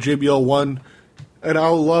obviously JBL won, and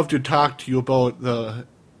I would love to talk to you about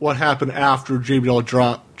what happened after JBL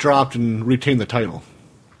dropped and retained the title.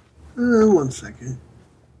 1 second.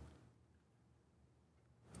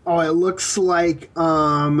 Oh, it looks like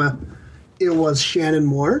it was Shannon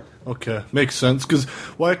Moore. Okay, makes sense. Because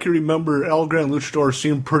I can remember, El Gran Luchador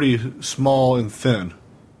seemed pretty small and thin.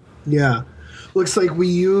 Yeah. Looks like we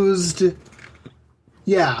used...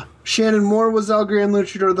 Yeah, Shannon Moore was El Gran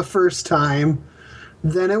Luchador the first time.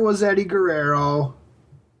 Then it was Eddie Guerrero.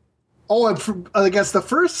 Oh, I guess the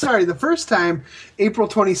first time, April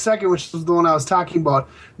 22nd, which was the one I was talking about,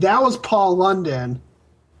 that was Paul London.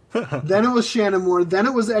 Then it was Shannon Moore. Then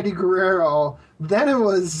it was Eddie Guerrero. Then it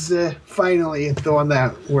was finally the one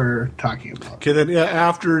that we're talking about. Okay, then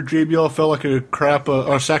after JBL felt like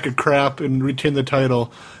a sack of crap and retained the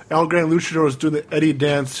title, El Gran Luchador was doing the Eddie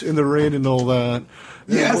dance in the rain and all that.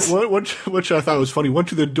 Yes. Which I thought was funny. Went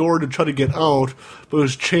to the door to try to get out, but it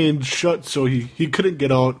was chained shut, so he couldn't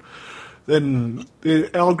get out. Then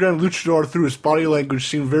El Gran Luchador, through his body language,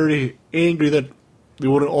 seemed very angry that they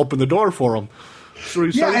wouldn't open the door for him. So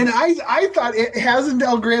and I thought, hasn't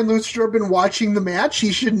El Gran Luchador been watching the match?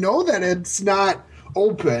 He should know that it's not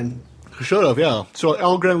open. Should have, yeah. So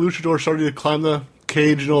El Gran Luchador started to climb the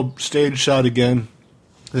cage, stage shot again.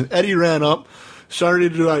 Then Eddie ran up,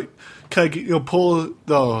 started to pull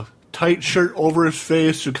the tight shirt over his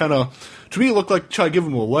face to to me it looked like try to give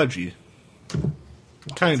him a wedgie.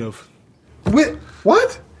 Kind of.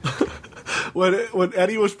 What? When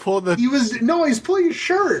Eddie was pulling he's pulling his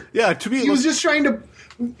shirt. Yeah, to me he was just trying to.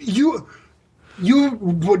 Do you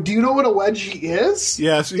know what a wedgie is?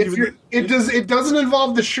 Yes. It doesn't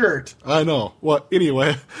involve the shirt. I know. Well,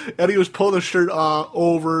 anyway, Eddie was pulling the shirt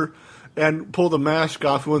over, and pull the mask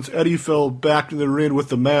off. And once Eddie fell back in the ring with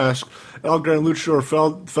the mask, El Gran Luchador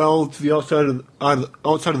fell to the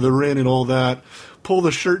outside of the ring and all that, pulled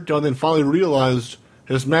the shirt down, then finally realized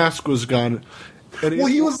his mask was gone. And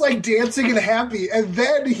he was like dancing and happy, and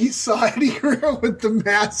then he saw Eddie Guerrero with the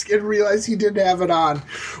mask and realized he didn't have it on,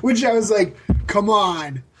 which I was like, come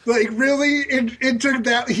on. Like, really? It took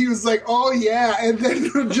that. He was like, oh, yeah. And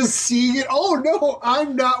then just seeing it, oh, no,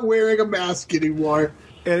 I'm not wearing a mask anymore.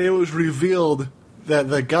 And it was revealed that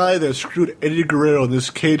the guy that screwed Eddie Guerrero in this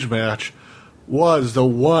cage match was the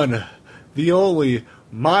one, the only,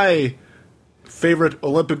 my favorite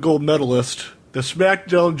Olympic gold medalist, the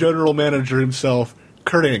SmackDown general manager himself,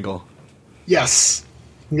 Kurt Angle. Yes.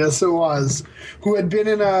 Yes, it was. Who had been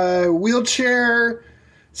in a wheelchair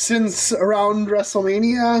since around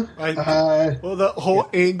WrestleMania. Well, the whole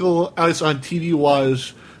angle as on TV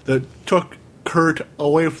was that took Kurt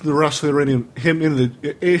away from the wrestling ring, and him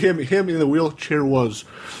in the wheelchair was,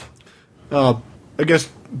 I guess,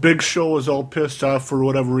 Big Show was all pissed off for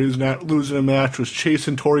whatever reason, not losing a match, was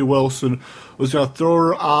chasing Tori Wilson, was going to throw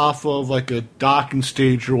her off of like a docking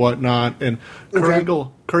stage or whatnot, and Kurt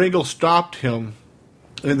Angle stopped him,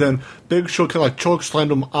 and then Big Show kind of like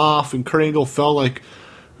chokeslammed him off, and Kurt Angle fell like,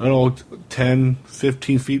 I don't know, 10,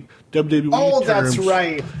 15 feet. WWE terms. That's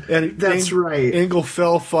right. And right. Angle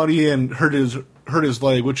fell funny and hurt his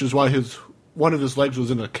leg, which is why one of his legs was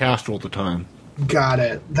in a cast all the time. Got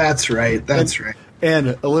it. That's right. Right.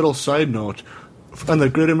 And a little side note, on the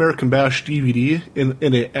Great American Bash DVD, in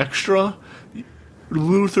an extra,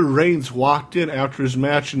 Luther Reigns walked in after his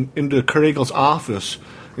match into Kurt Angle's office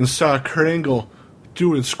and saw Kurt Angle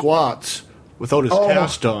doing squats without his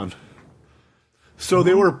cast on. So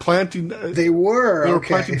they were planting. They were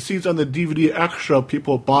planting seeds on the DVD extra.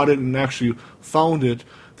 People bought it and actually found it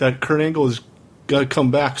that Kurt Angle is gonna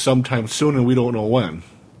come back sometime soon, and we don't know when.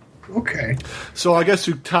 Okay. So I guess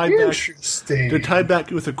to tie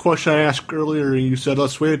back with the question I asked earlier, you said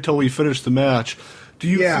let's wait until we finish the match. Do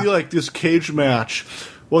you feel like this cage match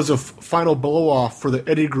was a final blow off for the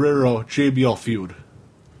Eddie Guerrero JBL feud?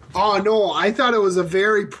 Oh no, I thought it was a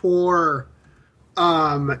very poor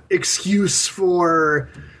excuse for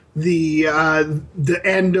the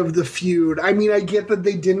end of the feud. I mean, I get that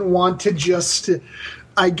they didn't want to just,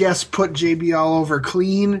 I guess, put JBL over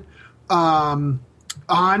clean on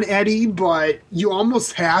Eddie, but you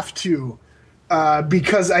almost have to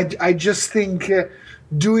because I just think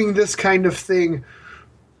doing this kind of thing,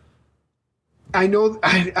 I know,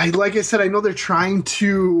 like I said, I know they're trying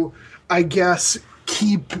to, I guess,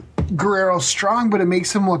 keep Guerrero strong, but it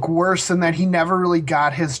makes him look worse in that he never really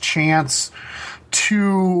got his chance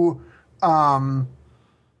to, to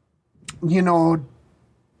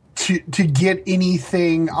get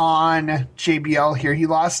anything on JBL here. He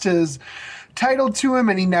lost his title to him,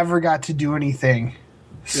 and he never got to do anything.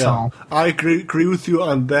 So I agree with you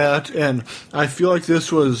on that, and I feel like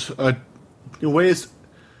this was in ways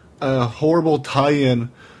a horrible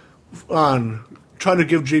tie-in on trying to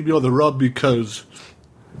give JBL the rub because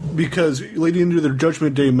leading into their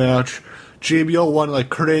Judgment Day match, JBL won like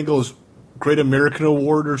Kurt Angle's Great American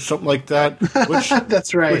Award or something like that. Which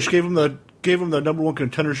that's right. Which gave him the number one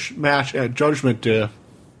contender match at Judgment Day.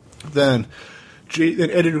 Then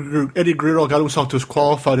Eddie Guerrero got himself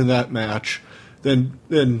disqualified in that match. Then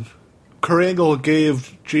Kurt Angle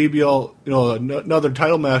gave JBL another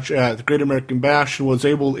title match at the Great American Bash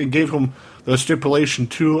and gave him the stipulation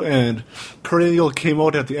too. And Kurt Angle came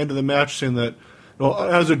out at the end of the match saying that,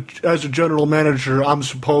 as a general manager, I'm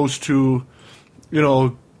supposed to,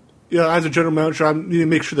 as a general manager, I need to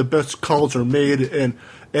make sure the best calls are made. And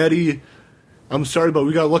Eddie, I'm sorry, but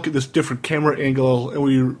we got to look at this different camera angle, and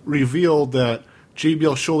we revealed that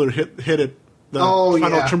JBL's shoulder hit it the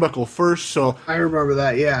final turnbuckle first. So I remember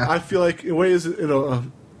that. Yeah, I feel like in ways,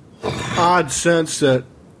 an odd sense that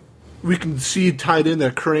we can see tied in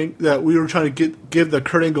that we were trying to give the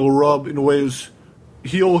Kurt Angle rub in ways.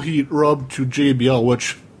 Heel heat rub to JBL,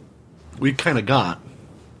 which we kind of got.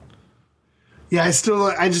 Yeah, I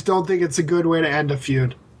just don't think it's a good way to end a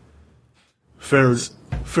feud. Fair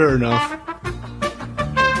enough.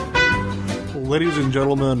 Well, ladies and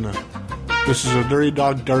gentlemen, this is a Dirty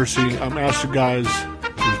Dog Darcy. I'm asking you guys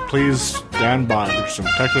to please stand by. There's some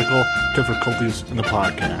technical difficulties in the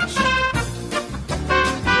podcast.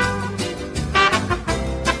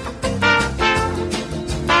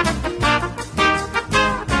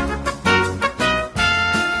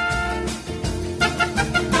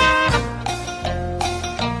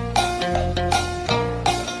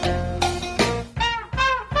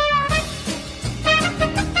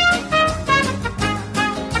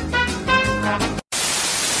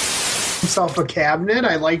 himself a cabinet.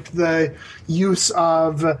 I liked the use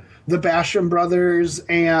of the Basham brothers,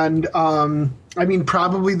 and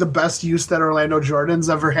probably the best use that Orlando Jordan's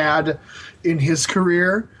ever had in his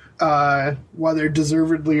career, whether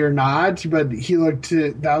deservedly or not. But he looked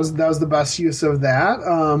that was the best use of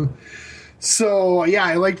that. So yeah,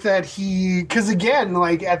 I like that because again,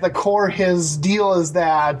 like at the core, his deal is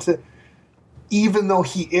that even though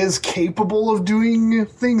he is capable of doing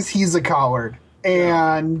things, he's a coward.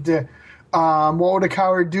 And what would a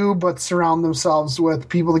coward do but surround themselves with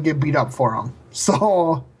people that get beat up for him?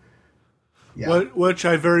 So, yeah. Which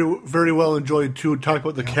I very, very well enjoyed, too. Talk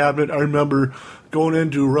about the cabinet. I remember going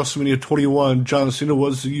into WrestleMania 21, John Cena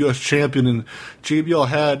was the U.S. champion, and JBL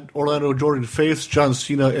had Orlando Jordan face John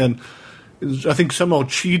Cena, and I think somehow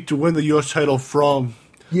cheat to win the U.S. title from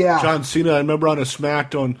John Cena. I remember on a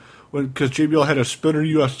SmackDown, because JBL had a spinner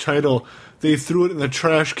U.S. title, they threw it in the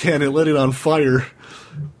trash can and lit it on fire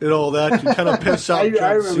and all that to kind of piss out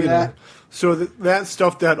John Cena. That. So that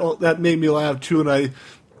stuff, that made me laugh too. And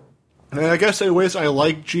I guess in ways I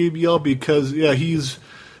like JBL because, he's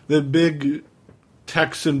the big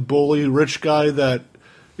Texan bully, rich guy that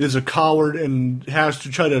is a coward and has to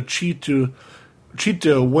try to cheat to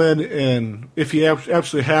win. And if he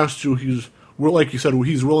absolutely has to, like you said,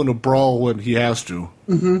 he's willing to brawl when he has to.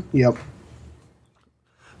 Mm-hmm. Yep.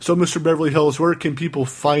 So, Mr. Beverly Hills, where can people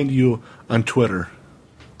find you on Twitter?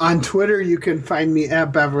 On Twitter, you can find me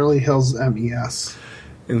at Beverly Hills MES.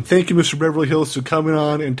 And thank you, Mr. Beverly Hills, for coming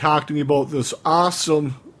on and talking to me about this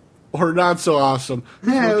awesome, or not so awesome,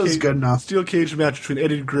 it was good enough, steel cage match between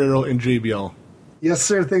Eddie Guerrero and JBL. Yes,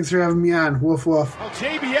 sir. Thanks for having me on. Woof, woof. Well,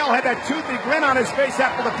 JBL had that toothy grin on his face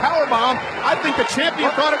after the powerbomb. I think the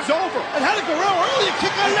champion thought it was over. And Eddie Guerrero early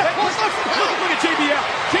kick out of that. Look at JBL.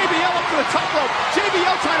 JBL up to the top rope.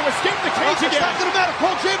 JBL trying to escape the cage again. It's not going to matter.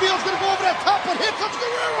 Paul JBL's going to go over that top, but here comes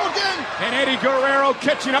Guerrero again. And Eddie Guerrero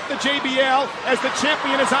catching up to JBL as the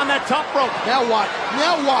champion is on that top rope. Now what?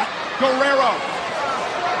 Guerrero.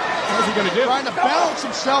 What's he going to do? Trying to balance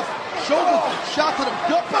himself. Shoulder shot to the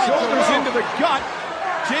gut. Shoulders into the gut.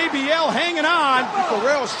 JBL hanging on.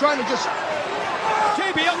 Guerrero's trying to just...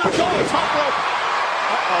 JBL not going to the top rope.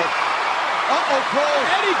 Cole.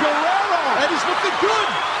 Eddie Guerrero. Eddie's looking good.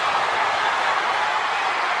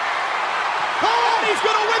 And he's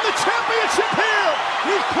going to win the championship here.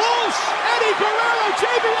 He's close. Eddie Guerrero.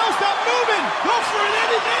 JBL's not moving. Go for it,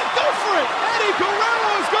 Eddie, man. Go for it. Eddie Guerrero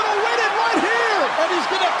is going to win it right here. Eddie's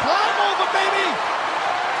going to climb over, baby.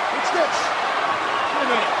 What's this? Wait a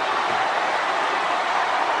minute.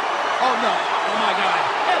 Oh, no. Oh, my God.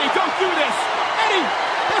 Eddie, don't do this. Eddie,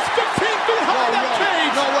 that's 15 feet high, that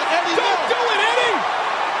cage. No, Eddie, don't do it, Eddie.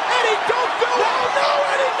 Eddie, don't do it. No,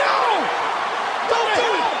 Eddie, no. Don't do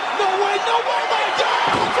it. No way, my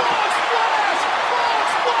God. Frog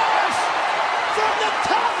splash. From the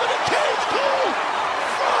top of the cage, Cole.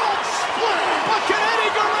 Frog splash. But can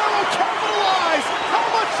Eddie Guerrero capitalize? How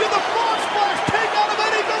much did the frog splash take out of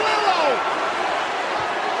Eddie Guerrero?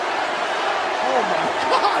 Oh, my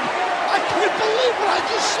God. I can't believe what I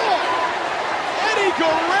just saw. Eddie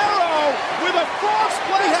Guerrero with a frog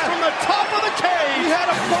splash from the top of the cage. He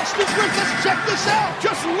had a busted wrist. Let's check this out.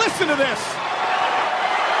 Just listen to this.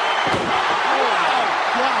 Wow.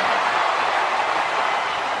 God.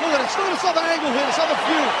 Look at this other angle here, this other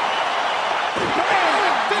view. 15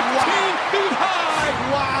 feet high.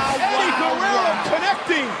 Wow. Eddie Guerrero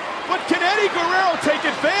connecting. But can Eddie Guerrero take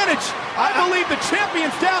advantage? I believe the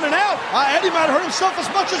champion's down and out. Eddie might hurt himself as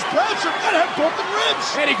much as Bradshaw. Might have broken ribs.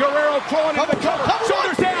 Eddie Guerrero crawling into the cover.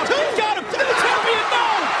 Shoulders down. He's got him. The champion, no.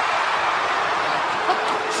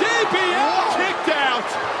 JBL kicked out.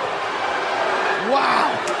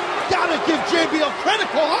 Wow. Gotta give JBL credit,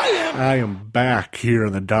 Cole. I am back here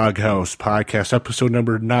in the Doghouse Podcast, episode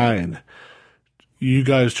number 9. You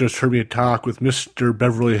guys just heard me talk with Mr.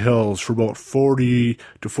 Beverly Hills for about 40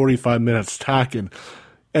 to 45 minutes talking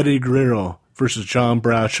Eddie Guerrero versus John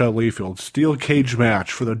Bradshaw Layfield. Steel cage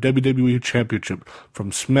match for the WWE Championship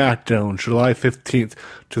from SmackDown, July 15th,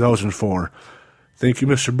 2004. Thank you,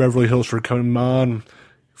 Mr. Beverly Hills, for coming on.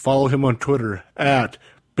 Follow him on Twitter at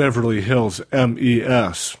Beverly Hills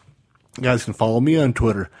MES. You guys can follow me on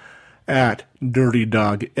Twitter at Dirty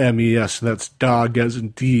Dog MES. That's dog as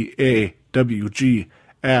in DAWG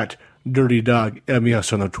at Dirty Dog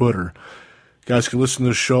MES on the Twitter. You guys can listen to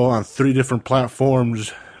the show on 3 different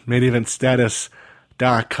platforms.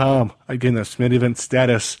 MainEventStatus.com. Again, that's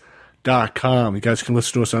MainEventStatus.com. You guys can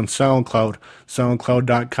listen to us on SoundCloud.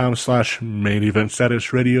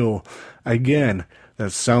 SoundCloud.com/MainEventStatusRadio. Again,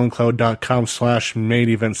 that's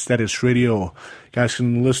SoundCloud.com/MainEventStatusRadio. You guys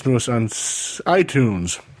can listen to us on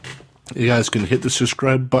iTunes. You guys can hit the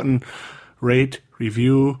subscribe button rate,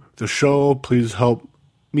 review the show. Please help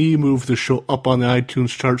me move the show up on the iTunes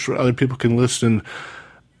charts where other people can listen.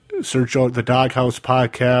 Search out the Doghouse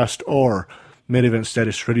Podcast or Main Event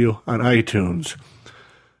Status Radio on iTunes.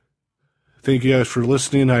 Thank you guys for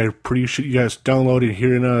listening. I appreciate you guys downloading and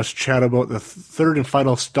hearing us chat about the third and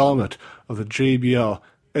final installment of the JBL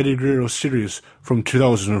Eddie Guerrero series from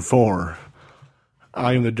 2004.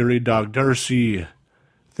 I am the Dirty Dog Darcy.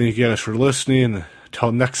 Thank you guys for listening.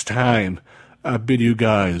 Until next time, I bid you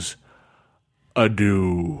guys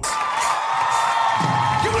adieu.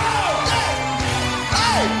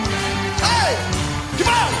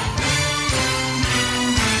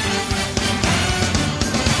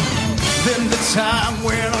 Then the time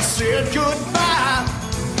when I said goodbye,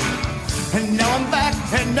 and now I'm back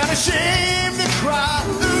and not ashamed to cry.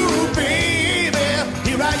 Ooh, baby,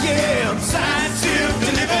 here I am, signed, sealed,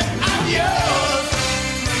 delivered, I'm yours.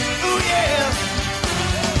 Ooh, yeah.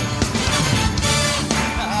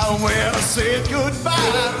 When I said goodbye,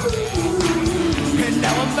 and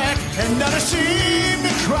now I'm back and not ashamed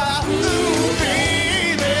to cry. Ooh,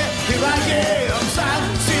 baby, here I am,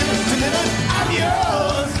 signed, sealed, delivered, I'm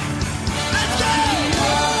yours. Let's go!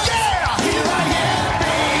 Yeah, here I am,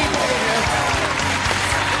 baby.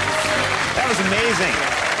 That was amazing.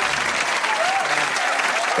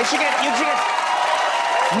 You should get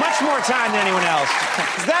much more time than anyone else.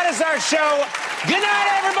 That is our show. Good night,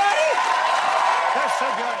 everybody. That's so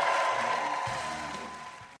good.